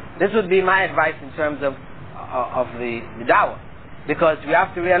 Right? This would be my advice in terms of the da'wah. Because we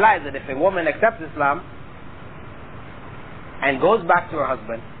have to realize that if a woman accepts Islam and goes back to her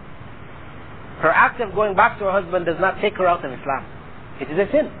husband, her act of going back to her husband does not take her out of Islam. It is a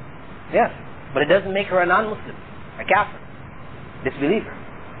sin, yes, but it doesn't make her a non-Muslim, a kafir, disbeliever.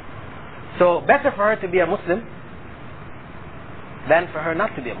 So better for her to be a Muslim than for her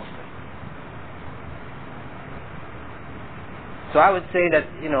not to be a Muslim. So I would say that,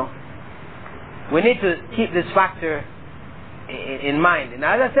 we need to keep this factor in mind. And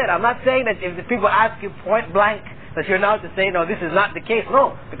as I said, I'm not saying that if the people ask you point blank that you're now to say, no, this is not the case.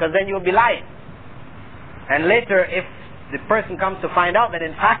 No, because then you'll be lying. And later, if the person comes to find out that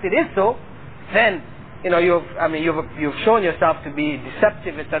in fact it is so, then you've shown yourself to be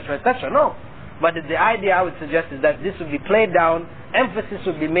deceptive, etc., etc. No, but the idea I would suggest is that this would be played down. Emphasis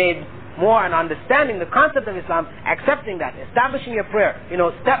would be made more on understanding the concept of Islam, accepting that, establishing your prayer,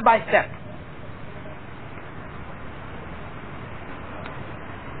 step by step.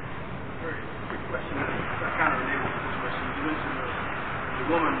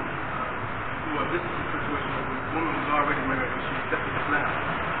 Woman this is a situation where the woman was already married and she accepted Islam.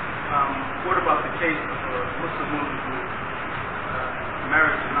 What about the case of a Muslim woman who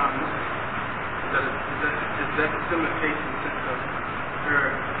married a non-Muslim? Is that a similar case in the sense of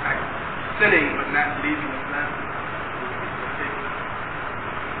her sinning but not leaving Islam?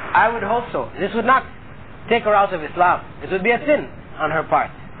 I would hope so. This would not take her out of Islam. It would be a sin on her part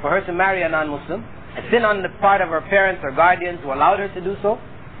for her to marry a non-Muslim. A sin on the part of her parents or guardians who allowed her to do so.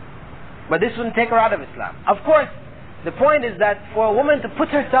 But this wouldn't take her out of Islam. Of course, the point is that for a woman to put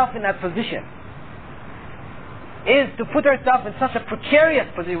herself in that position is to put herself in such a precarious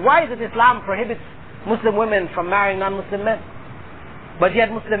position. Why is it Islam prohibits Muslim women from marrying non-Muslim men? But yet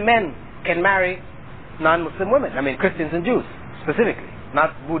Muslim men can marry non-Muslim women. Christians and Jews specifically.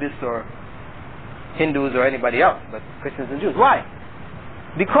 Not Buddhists or Hindus or anybody else, but Christians and Jews. Why?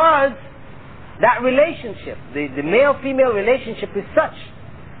 Because that relationship, the male-female relationship is such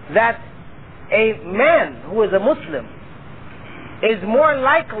that a man who is a Muslim is more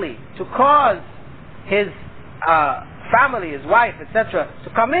likely to cause his family, his wife, etc., to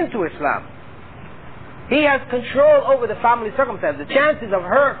come into Islam. He has control over the family circumstances. The chances of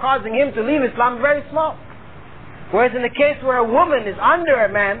her causing him to leave Islam are very small. Whereas in the case where a woman is under a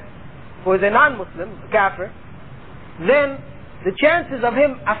man who is a non-Muslim, a kafir, then the chances of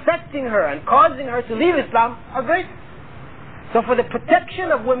him affecting her and causing her to leave Islam are great. So for the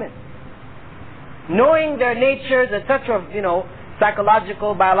protection of women, knowing their natures, etc.,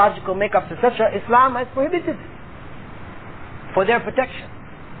 psychological, biological makeups, etc., Islam has prohibited it for their protection.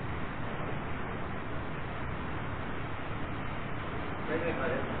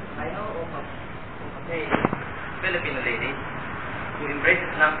 I know of a Filipino lady who embraced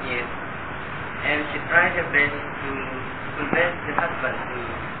Islam here, and she tried her best to convince the husband to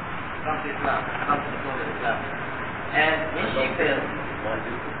come to Islam, come to the fold of Islam. And when she failed, what do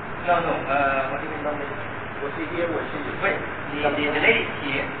you mean by this? Was she here? Was she here? Wait, the lady is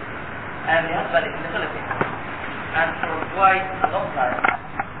here, and the husband is in the Philippines. And for quite a long time,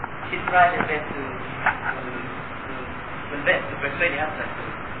 she tried her best to persuade the husband to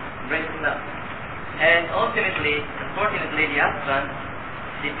embrace Islam. And ultimately, unfortunately, the husband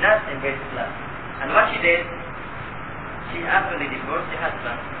did not embrace Islam. And what she did, she actually divorced the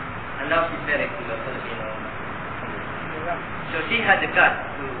husband, and now she's married to a Filipino. So she had the guts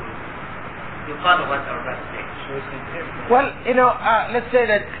to follow what our brother said. Well, let's say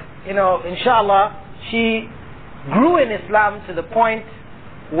that, inshallah, she grew in Islam to the point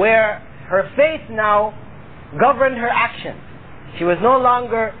where her faith now governed her actions. She was no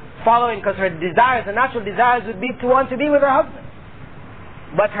longer following, because her desires, her natural desires would be to want to be with her husband.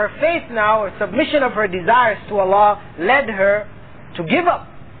 But her faith now, or submission of her desires to Allah, led her to give up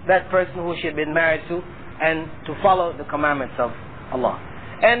that person who she had been married to and to follow the commandments of Allah.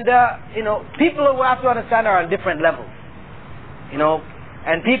 And people who have to understand are on different levels.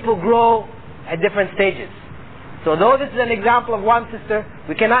 And people grow at different stages. So though this is an example of one sister,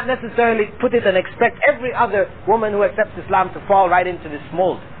 we cannot necessarily put it and expect every other woman who accepts Islam to fall right into this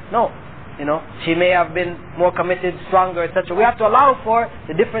mold. No. She may have been more committed, stronger, etc. We have to allow for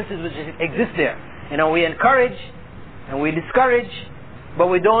the differences which exist there. We encourage and we discourage, but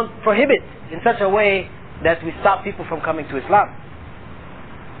we don't prohibit in such a way that we stop people from coming to Islam.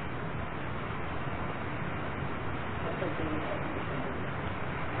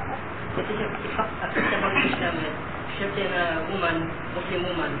 Certain woman, Muslim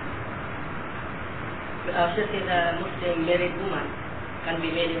woman, certain Muslim married woman can be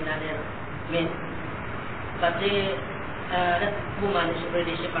married another man, but that woman is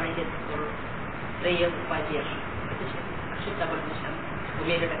already separated for 3 years to 5 years. It is acceptable in Islam to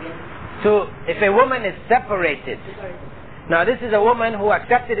marry again. So if a woman is separated, now this is a woman who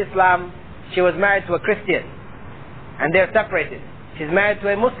accepted Islam, she was married to a Christian, and they're separated. She's married to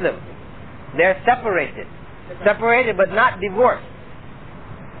a Muslim, they're separated. Separated but not divorced.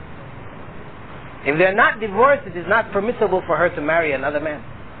 If they're not divorced, it is not permissible for her to marry another man.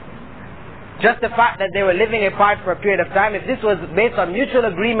 Just the fact that they were living apart for a period of time, if this was based on mutual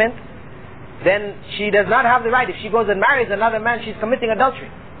agreement, then she does not have the right. If she goes and marries another man, she's committing adultery.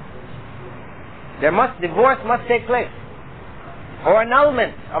 Divorce must take place. Or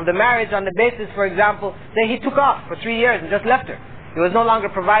annulment of the marriage on the basis, for example, say he took off for 3 years and just left her. He was no longer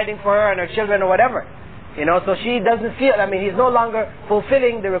providing for her and her children or whatever. So she doesn't feel, he's no longer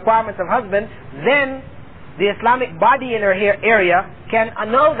fulfilling the requirements of husband, then the Islamic body in her area can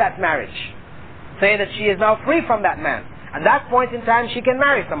annul that marriage. Say that she is now free from that man. At that point in time, she can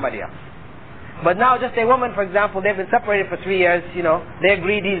marry somebody else. But now just a woman, for example, they've been separated for 3 years, they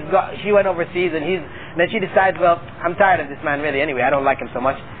agreed, she went overseas and then she decides, well, I'm tired of this man really anyway, I don't like him so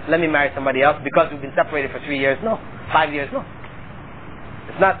much, let me marry somebody else because we've been separated for 3 years. No. 5 years, no.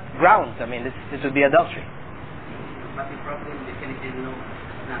 It's not grounds. This would be adultery. But the problem in the Philippine law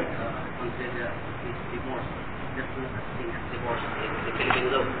is not considered divorce. There's no such thing as divorce in the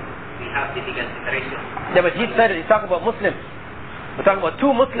Philippine law. We have the legal separation. Yeah, but he said he's talking about Muslims. We're talking about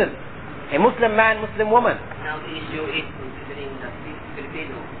two Muslims. A Muslim man, Muslim woman. Now the issue is considering that this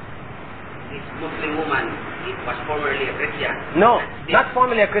Filipino, this Muslim woman, it was formerly a Christian. No, not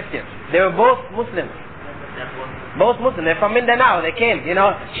formerly a Christian. They were both Muslims. Both Muslims. They're from Mindanao. They came.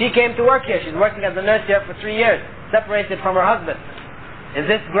 She came to work here. She's working as a nurse here for 3 years, separated from her husband. Is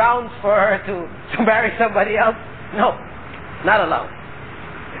this grounds for her to marry somebody else? No, not allowed.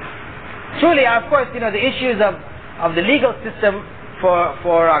 Truly, of course, the issues of the legal system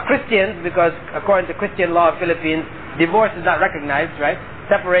for Christians, because according to Christian law of Philippines, divorce is not recognized, right?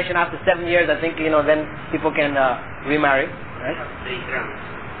 Separation after 7 years, I think, then people can remarry, right? 3 grounds.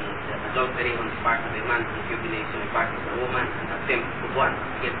 Adultery on the part of a man, concubination on the part of a woman, and attempt to one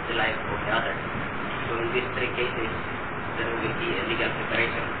against the life of the other. So in these 3 cases, there will be a legal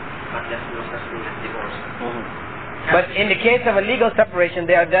separation, but there's no such thing as divorce. Mm-hmm. But in the case of a legal separation,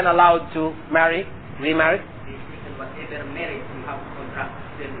 they are then allowed to remarry? Whatever marriage you have contract,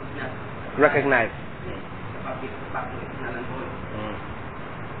 still is not recognized. Yes, the public is not involved.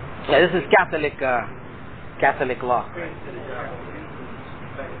 Yeah, this is Catholic law.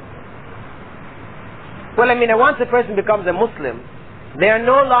 Well, once a person becomes a Muslim, they are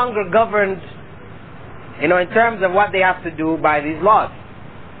no longer governed, in terms of what they have to do by these laws,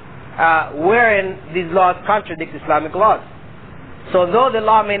 wherein these laws contradict Islamic laws. So though the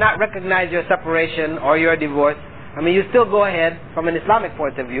law may not recognize your separation or your divorce, you still go ahead from an Islamic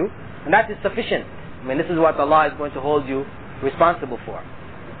point of view, and that is sufficient. This is what Allah is going to hold you responsible for.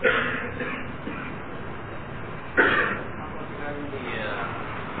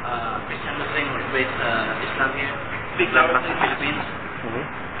 Christian Muslim with Islam here, big number in the Philippines,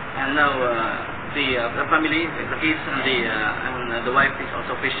 and now the family, the kids, and the wife is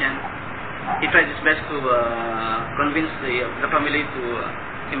also Christian. He tried his best to convince the family to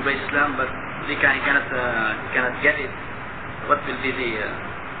embrace Islam, but he cannot get it. What will be the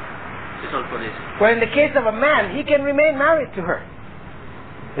result for this? Well, in the case of a man, he can remain married to her.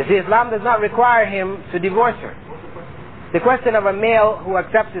 You see, Islam does not require him to divorce her. The question of a male who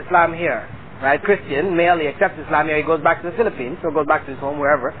accepts Islam here, right, Christian, male, he accepts Islam here, he goes back to the Philippines, or goes back to his home,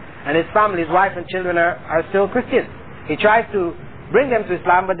 wherever, and his family, his wife and children are still Christians. He tries to bring them to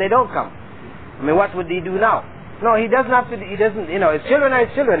Islam, but they don't come. What would he do now? No, he doesn't have to, his children are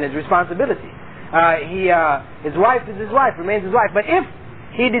his children, his responsibility. His wife is his wife, remains his wife. But if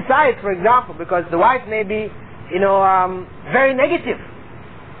he decides, for example, because the wife may be, very negative,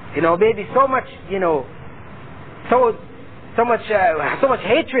 maybe so much, so much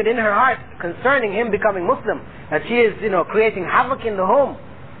hatred in her heart concerning him becoming Muslim, that she is, creating havoc in the home.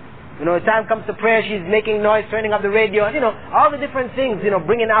 The time comes to prayer, she's making noise, turning up the radio, and all the different things,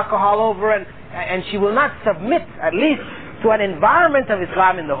 bringing alcohol over, and she will not submit, at least, to an environment of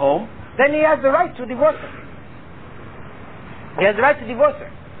Islam in the home. Then he has the right to divorce her. He has the right to divorce her.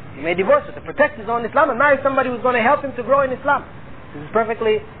 He may divorce her to protect his own Islam and marry somebody who's going to help him to grow in Islam. This is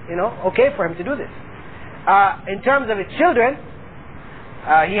perfectly, okay for him to do this. In terms of his children,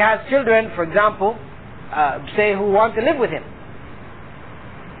 he has children, for example, say who want to live with him,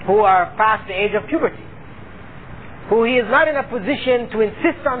 who are past the age of puberty, who he is not in a position to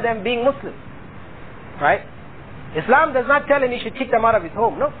insist on them being Muslim, right? Islam does not tell him he should kick them out of his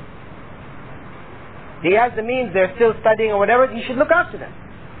home, no. He has the means, they're still studying or whatever, he should look after them.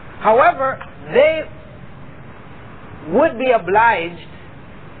 However, they would be obliged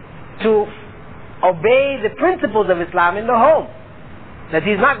to obey the principles of Islam in the home. That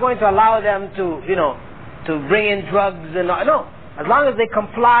he's not going to allow them to, to bring in drugs and no. As long as they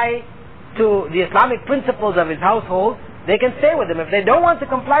comply to the Islamic principles of his household, they can stay with him. If they don't want to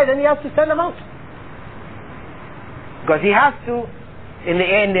comply, then he has to send them out. Because he has to, in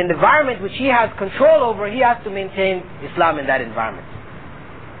the environment which he has control over, he has to maintain Islam in that environment.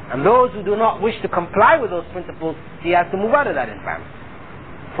 And those who do not wish to comply with those principles, he has to move out of that environment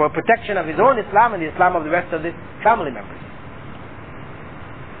for protection of his own Islam and the Islam of the rest of the family members.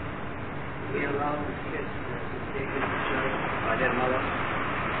 We allow the kids to take them to church by their mother?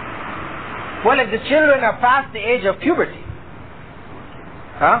 Well, if the children are past the age of puberty,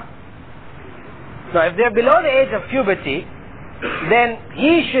 so if they're below the age of puberty, then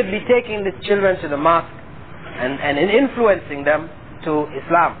he should be taking the children to the mosque and influencing them to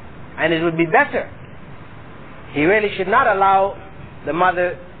Islam. And it would be better. He really should not allow the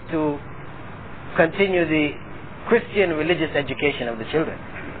mother to continue the Christian religious education of the children.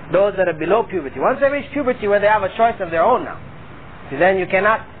 Those that are below puberty. Once they reach puberty where they have a choice of their own now, then you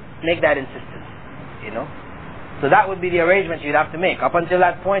cannot make that insistence, So that would be the arrangement you'd have to make. Up until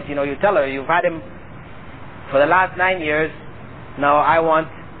that point, you tell her, you've had him for the last 9 years, now I want,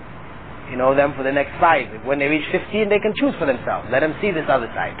 them for the next 5. When they reach 15, they can choose for themselves. Let them see this other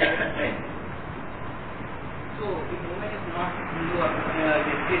side. So, if the woman is not Hindu or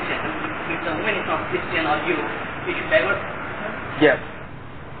Christian, if the woman is not Christian or Jew, you should divorce her? Yes.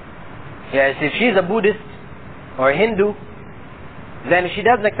 Yes, if she's a Buddhist or a Hindu, then if she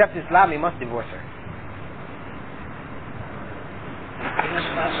doesn't accept Islam, he must divorce her.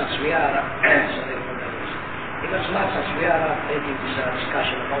 Inasmuch as we are taking this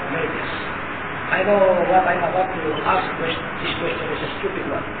discussion about marriages, I know what I'm about to ask. This question is a stupid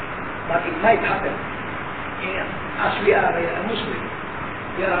one, but it might happen. As we are a Muslim,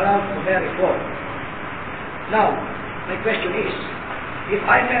 we are allowed to marry 4. Now, my question is, if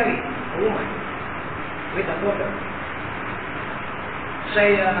I marry a woman with a daughter,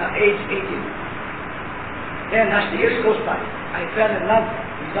 say age 18, then as the years goes by, I fell in love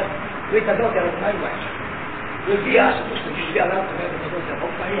with the daughter of my wife. Will be as a Muslim, should be allowed to marry the daughter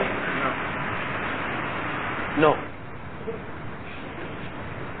of my wife? No.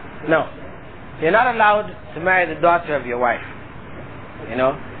 You're not allowed to marry the daughter of your wife.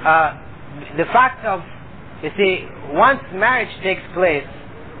 The fact of, once marriage takes place,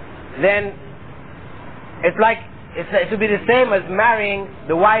 then it's like it would be the same as marrying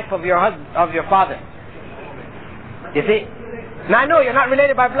the wife of your father. You see? Now I know you're not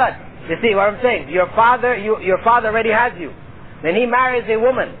related by blood. You see what I'm saying? Your father already has you. Then he marries a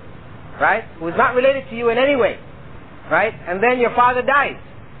woman, right, who is not related to you in any way, right? And then your father dies,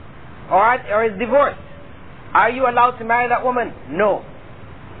 or is divorced. Are you allowed to marry that woman? No.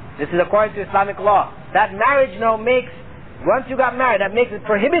 This is according to Islamic law. That marriage now once you got married, that makes it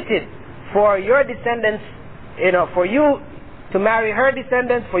prohibited for your descendants, for you to marry her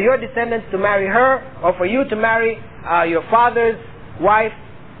descendants, for your descendants to marry her, or for you to marry your father's wife.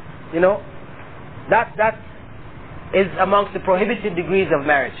 That is amongst the prohibited degrees of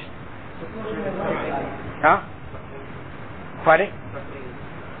marriage. Pardon?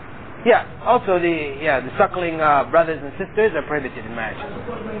 Yeah. Also the suckling brothers and sisters are prohibited in marriage.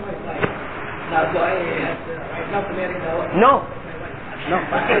 Now, do I have to marry the No.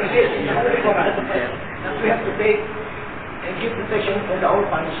 That we have to pay and give protection for the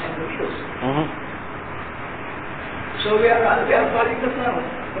orphans and the widows. So we are following the Quran.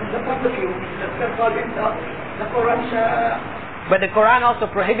 From the point of view, we are following the Quran's. But the Quran also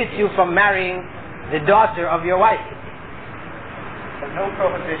prohibits you from marrying the daughter of your wife. no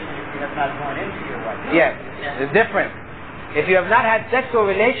prohibition if you have not gone into your wife. Yes, it's different. If you have not had sexual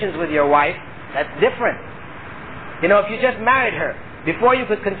relations with your wife, that's different. You know, if you just married her, before you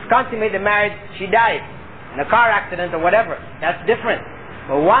could consummate the marriage, she died in a car accident or whatever. That's different.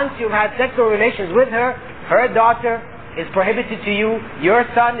 But once you've had sexual relations with her, her daughter is prohibited to you, your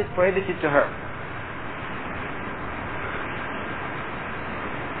son is prohibited to her.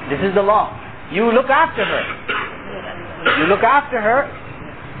 This is the law. You look after her. You look after her,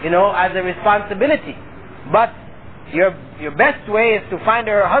 you know, as a responsibility. But your best way is to find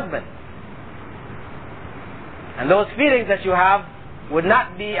her a husband. And those feelings that you have would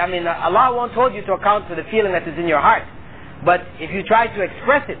not be, I mean, Allah won't hold you to account for the feeling that is in your heart. But if you try to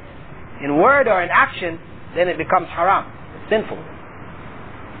express it in word or in action, then it becomes haram. It's sinful.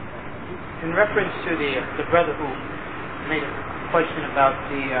 In reference to the brother who made a question about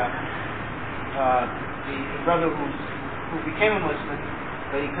the brother who became a Muslim,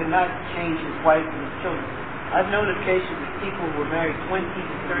 but he could not change his wife and his children. I've known of cases of people who were married 20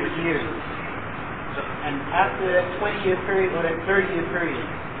 to 30 years, and after that 20-year period or that 30-year period,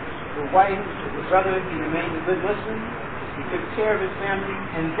 the brother, he remained a good Muslim, he took care of his family,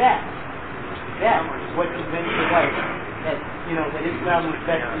 and that is what convinced the wife that, you know, that Islam was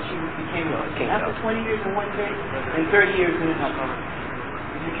best and she became a Muslim. After 20 years in one case, and 30 years in another.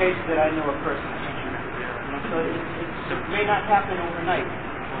 It's a case that I know of personally. So it may not happen overnight,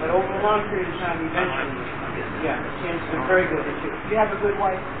 but over a long period of time, eventually, yeah, the chances are very good that if you have a good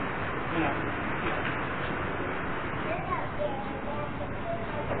wife, you know.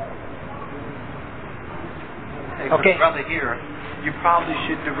 Okay. Brother here, you probably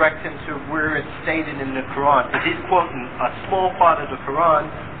should direct him to where it's stated in the Quran, because he's quoting a small part of the Quran,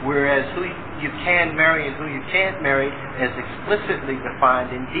 whereas who you can marry and who you can't marry is explicitly defined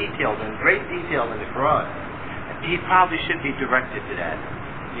in detail, in great detail in the Quran. He probably should be directed to that.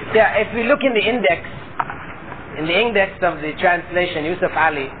 You know. Yeah, if we look in the index of the translation, Yusuf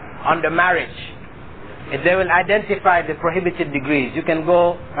Ali, under marriage, they will identify the prohibited degrees. You can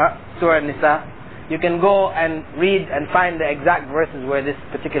go, Surah Nisa, you can go and read and find the exact verses where this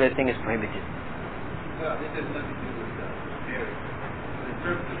particular thing is prohibited. Well, this has nothing to do with marriage. In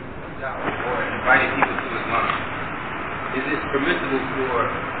terms of da'wah or inviting people to Islam, is it permissible for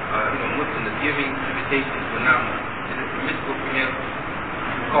Muslim is giving invitations to a non-Muslim? Is it permissible for him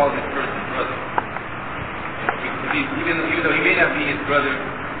to call this person brother? Even though he may not be his brother,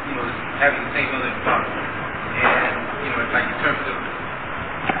 you know, having the same mother and father, and you know, it's like in terms of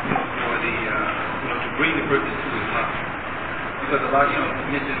for the to bring the person to Islam, because a lot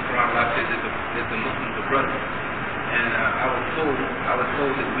mentioned in the Quran, Allah says that the Muslims are brothers, and I was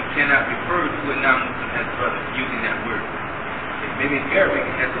told that we cannot refer to a non-Muslim as brother using that word. Maybe in Arabic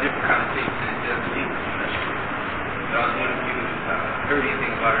it has a different connotation than it does in English. I'm not sure. But I was wondering if you heard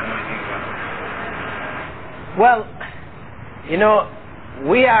anything about it or know anything about it. Well, you know,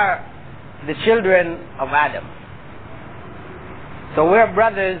 we are the children of Adam. So we're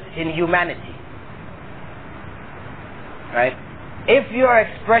brothers in humanity. Right? If your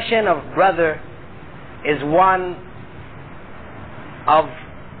expression of brother is one of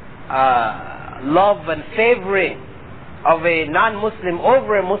love and favoring of a non-Muslim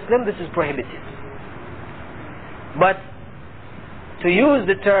over a Muslim, this is prohibited. But to use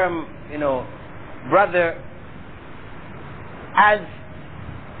the term, brother as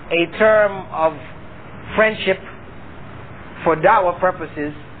a term of friendship for da'wah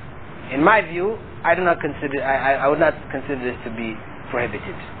purposes, in my view, I would not consider this to be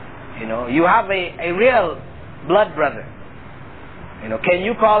prohibited. You have a real blood brother. Can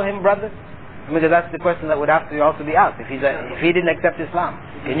you call him brother? Because that's the question that would have to also be asked. If he didn't accept Islam,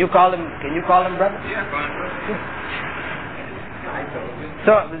 can you call him brother? Yeah, fine.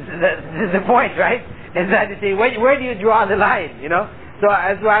 So this is the point, right? Is that you see, where do you draw the line? So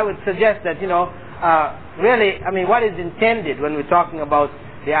as I would suggest that really, what is intended when we're talking about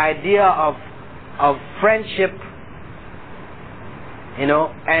the idea of friendship,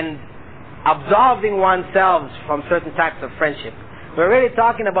 and absolving oneself from certain types of friendship. We're really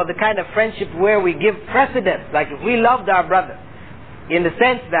talking about the kind of friendship where we give precedence, like if we loved our brother, in the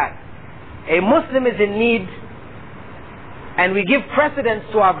sense that a Muslim is in need and we give precedence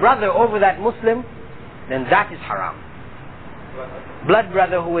to our brother over that Muslim, then that is haram. Blood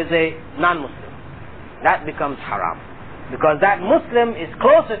brother who is a non-Muslim, that becomes haram. Because that Muslim is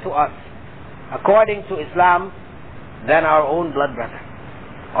closer to us, according to Islam, than our own blood brother,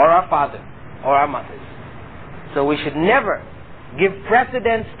 or our father, or our mothers. So we should never give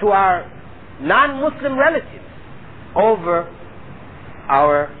precedence to our non-Muslim relatives over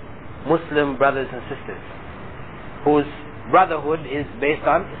our Muslim brothers and sisters, whose brotherhood is based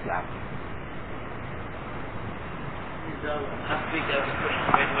on Islam. Last week there was a question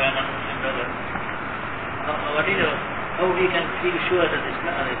made by a non-Muslim brother. How we can feel sure that the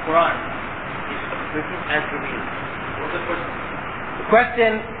Quran is written as revealed? What's the question? The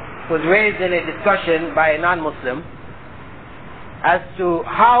question was raised in a discussion by a non-Muslim as to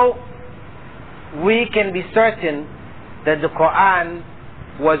how we can be certain that the Quran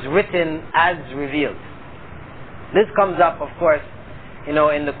was written as revealed. This comes up, of course, in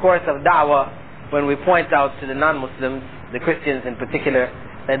the course of da'wah, when we point out to the non-Muslims, the Christians in particular,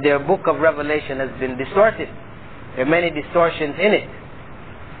 that their book of Revelation has been distorted. There are many distortions in it,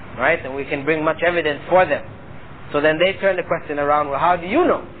 right? And we can bring much evidence for them. So then they turn the question around, well, how do you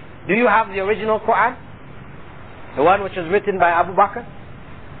know? Do you have the original Quran? The one which was written by Abu Bakr?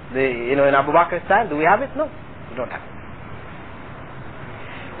 In Abu Bakr's time, do we have it? No, we don't have it.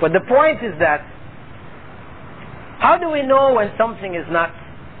 But the point is that, how do we know when something is not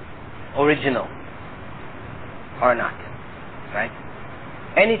original or not? Right?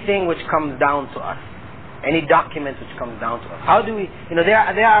 Anything which comes down to us, any document which comes down to us. How do we,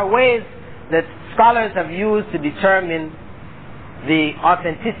 there are ways that scholars have used to determine the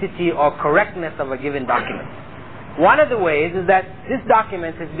authenticity or correctness of a given document. One of the ways is that this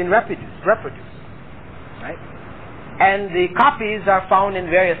document has been reproduced, right? And the copies are found in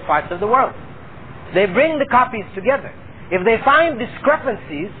various parts of the world. They bring the copies together. If they find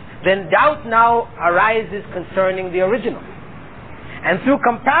discrepancies, then doubt now arises concerning the original. And through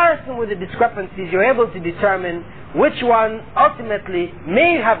comparison with the discrepancies, you're able to determine which one ultimately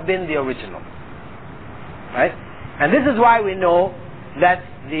may have been the original. Right? And this is why we know that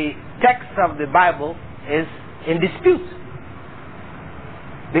the text of the Bible is in dispute.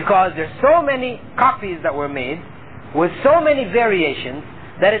 Because there's so many copies that were made with so many variations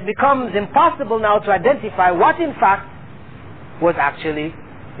that it becomes impossible now to identify what in fact was actually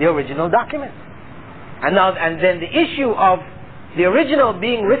the original document. And then the issue of the original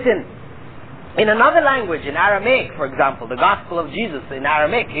being written in another language, in Aramaic, for example, the Gospel of Jesus in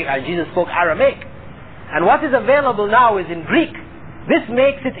Aramaic, Jesus spoke Aramaic, and what is available now is in Greek. This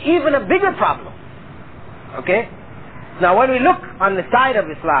makes it even a bigger problem. Okay? Now when we look on the side of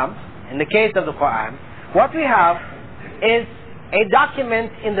Islam, in the case of the Quran, what we have is a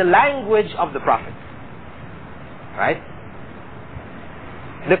document in the language of the Prophet. Right?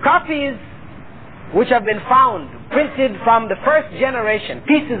 The copies which have been found, printed from the first generation,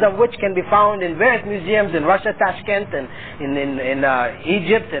 pieces of which can be found in various museums in Russia, Tashkent, and in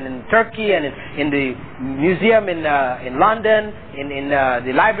Egypt, and in Turkey, and in the museum in London, in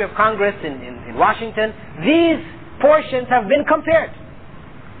the Library of Congress in Washington. These portions have been compared,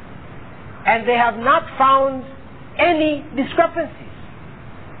 and they have not found any discrepancies,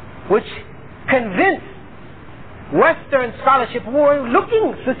 which convince Western scholarship, who are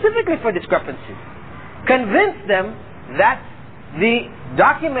looking specifically for discrepancies, convince them that the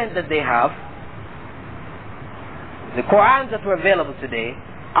document that they have, the Qurans that were available today,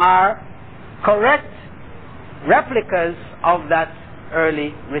 are correct replicas of that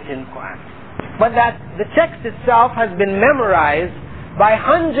early written Quran. But that the text itself has been memorized by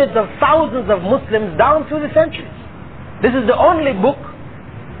hundreds of thousands of Muslims down through the centuries. This is the only book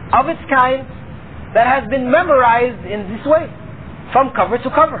of its kind that has been memorized in this way, from cover to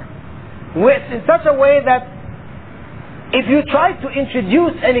cover, in such a way that if you try to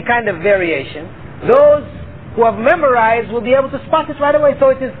introduce any kind of variation, those who have memorized will be able to spot it right away. So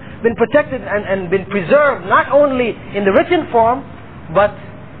it has been protected and been preserved not only in the written form, but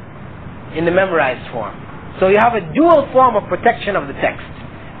in the memorized form. So you have a dual form of protection of the text,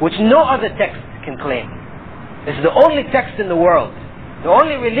 which no other text can claim. This is the only text in the world, the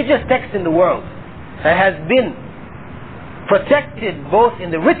only religious text in the world that has been protected both in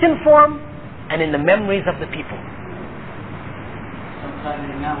the written form and in the memories of the people.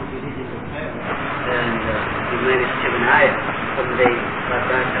 Sometime now we read in the prayer, and we managed to have an ayah someday about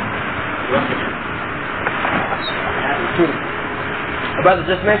that. A brother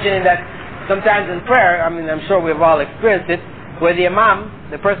just mentioning that sometimes in prayer, I'm sure we've all experienced it, where the imam,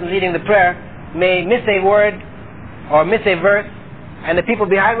 the person leading the prayer, may miss a word or miss a verse, and the people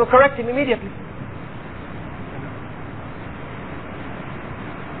behind will correct him immediately.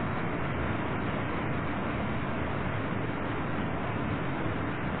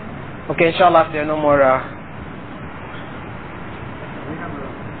 Okay, inshallah, if there are no more... We have a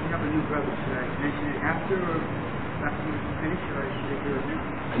new brother. Should I mention it after you finish, or should I do it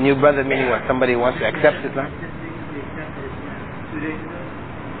now? A new brother meaning what? Somebody wants to accept Islam? Just recently accepted Islam 2 days ago.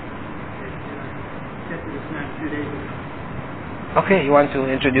 Accepted Islam 2 days ago. Okay, you want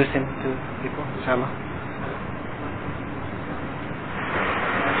to introduce him to people, inshallah?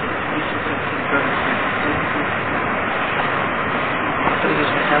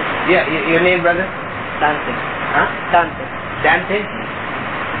 Yeah, your name, brother? Dante. Huh? Dante. Dante?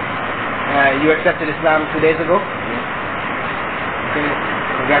 You accepted Islam 2 days ago? Okay.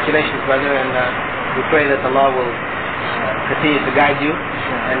 Congratulations, brother, and we pray that Allah will continue to guide you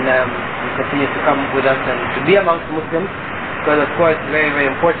and will continue to come with us and to be amongst Muslims, because of course it's very, very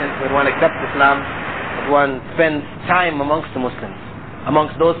important when one accepts Islam that one spends time amongst the Muslims,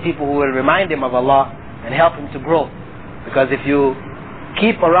 amongst those people who will remind him of Allah and help him to grow. Because if you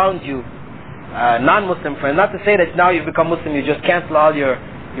keep around you non-Muslim friends, not to say that now you've become Muslim you just cancel all your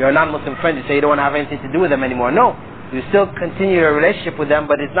non-Muslim friends, you say you don't want to have anything to do with them anymore. No, you still continue your relationship with them,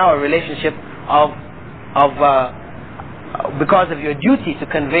 but it's now a relationship of because of your duty to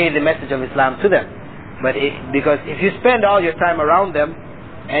convey the message of Islam to them. But because if you spend all your time around them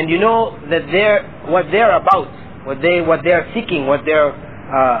and you know that what they're about, what they're seeking, what they're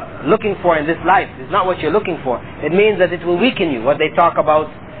looking for in this life is not what you're looking for, it means that it will weaken you. What they talk about,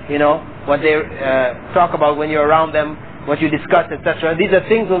 what they talk about when you're around them, what you discuss, etc. These are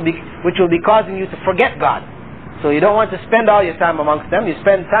things which will be causing you to forget God. So you don't want to spend all your time amongst them. You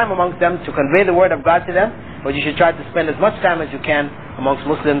spend time amongst them to convey the word of God to them, but you should try to spend as much time as you can amongst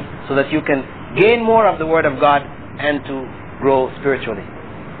Muslims so that you can gain more of the word of God and to grow spiritually.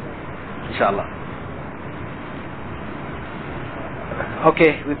 Inshallah.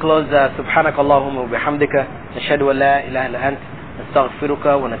 Okay, we close. Subhanakallahumma wa bihamdika nashhadu an la ilaha illa ant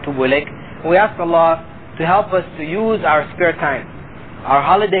nastaghfiruka wa natubu ilayk. We ask Allah to help us to use our spare time, our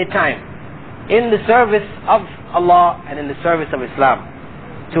holiday time, in the service of Allah and in the service of Islam,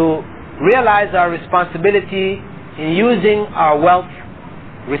 to realize our responsibility in using our wealth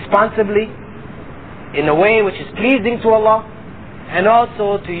responsibly in a way which is pleasing to Allah, and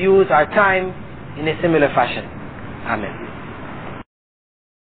also to use our time in a similar fashion. Amen.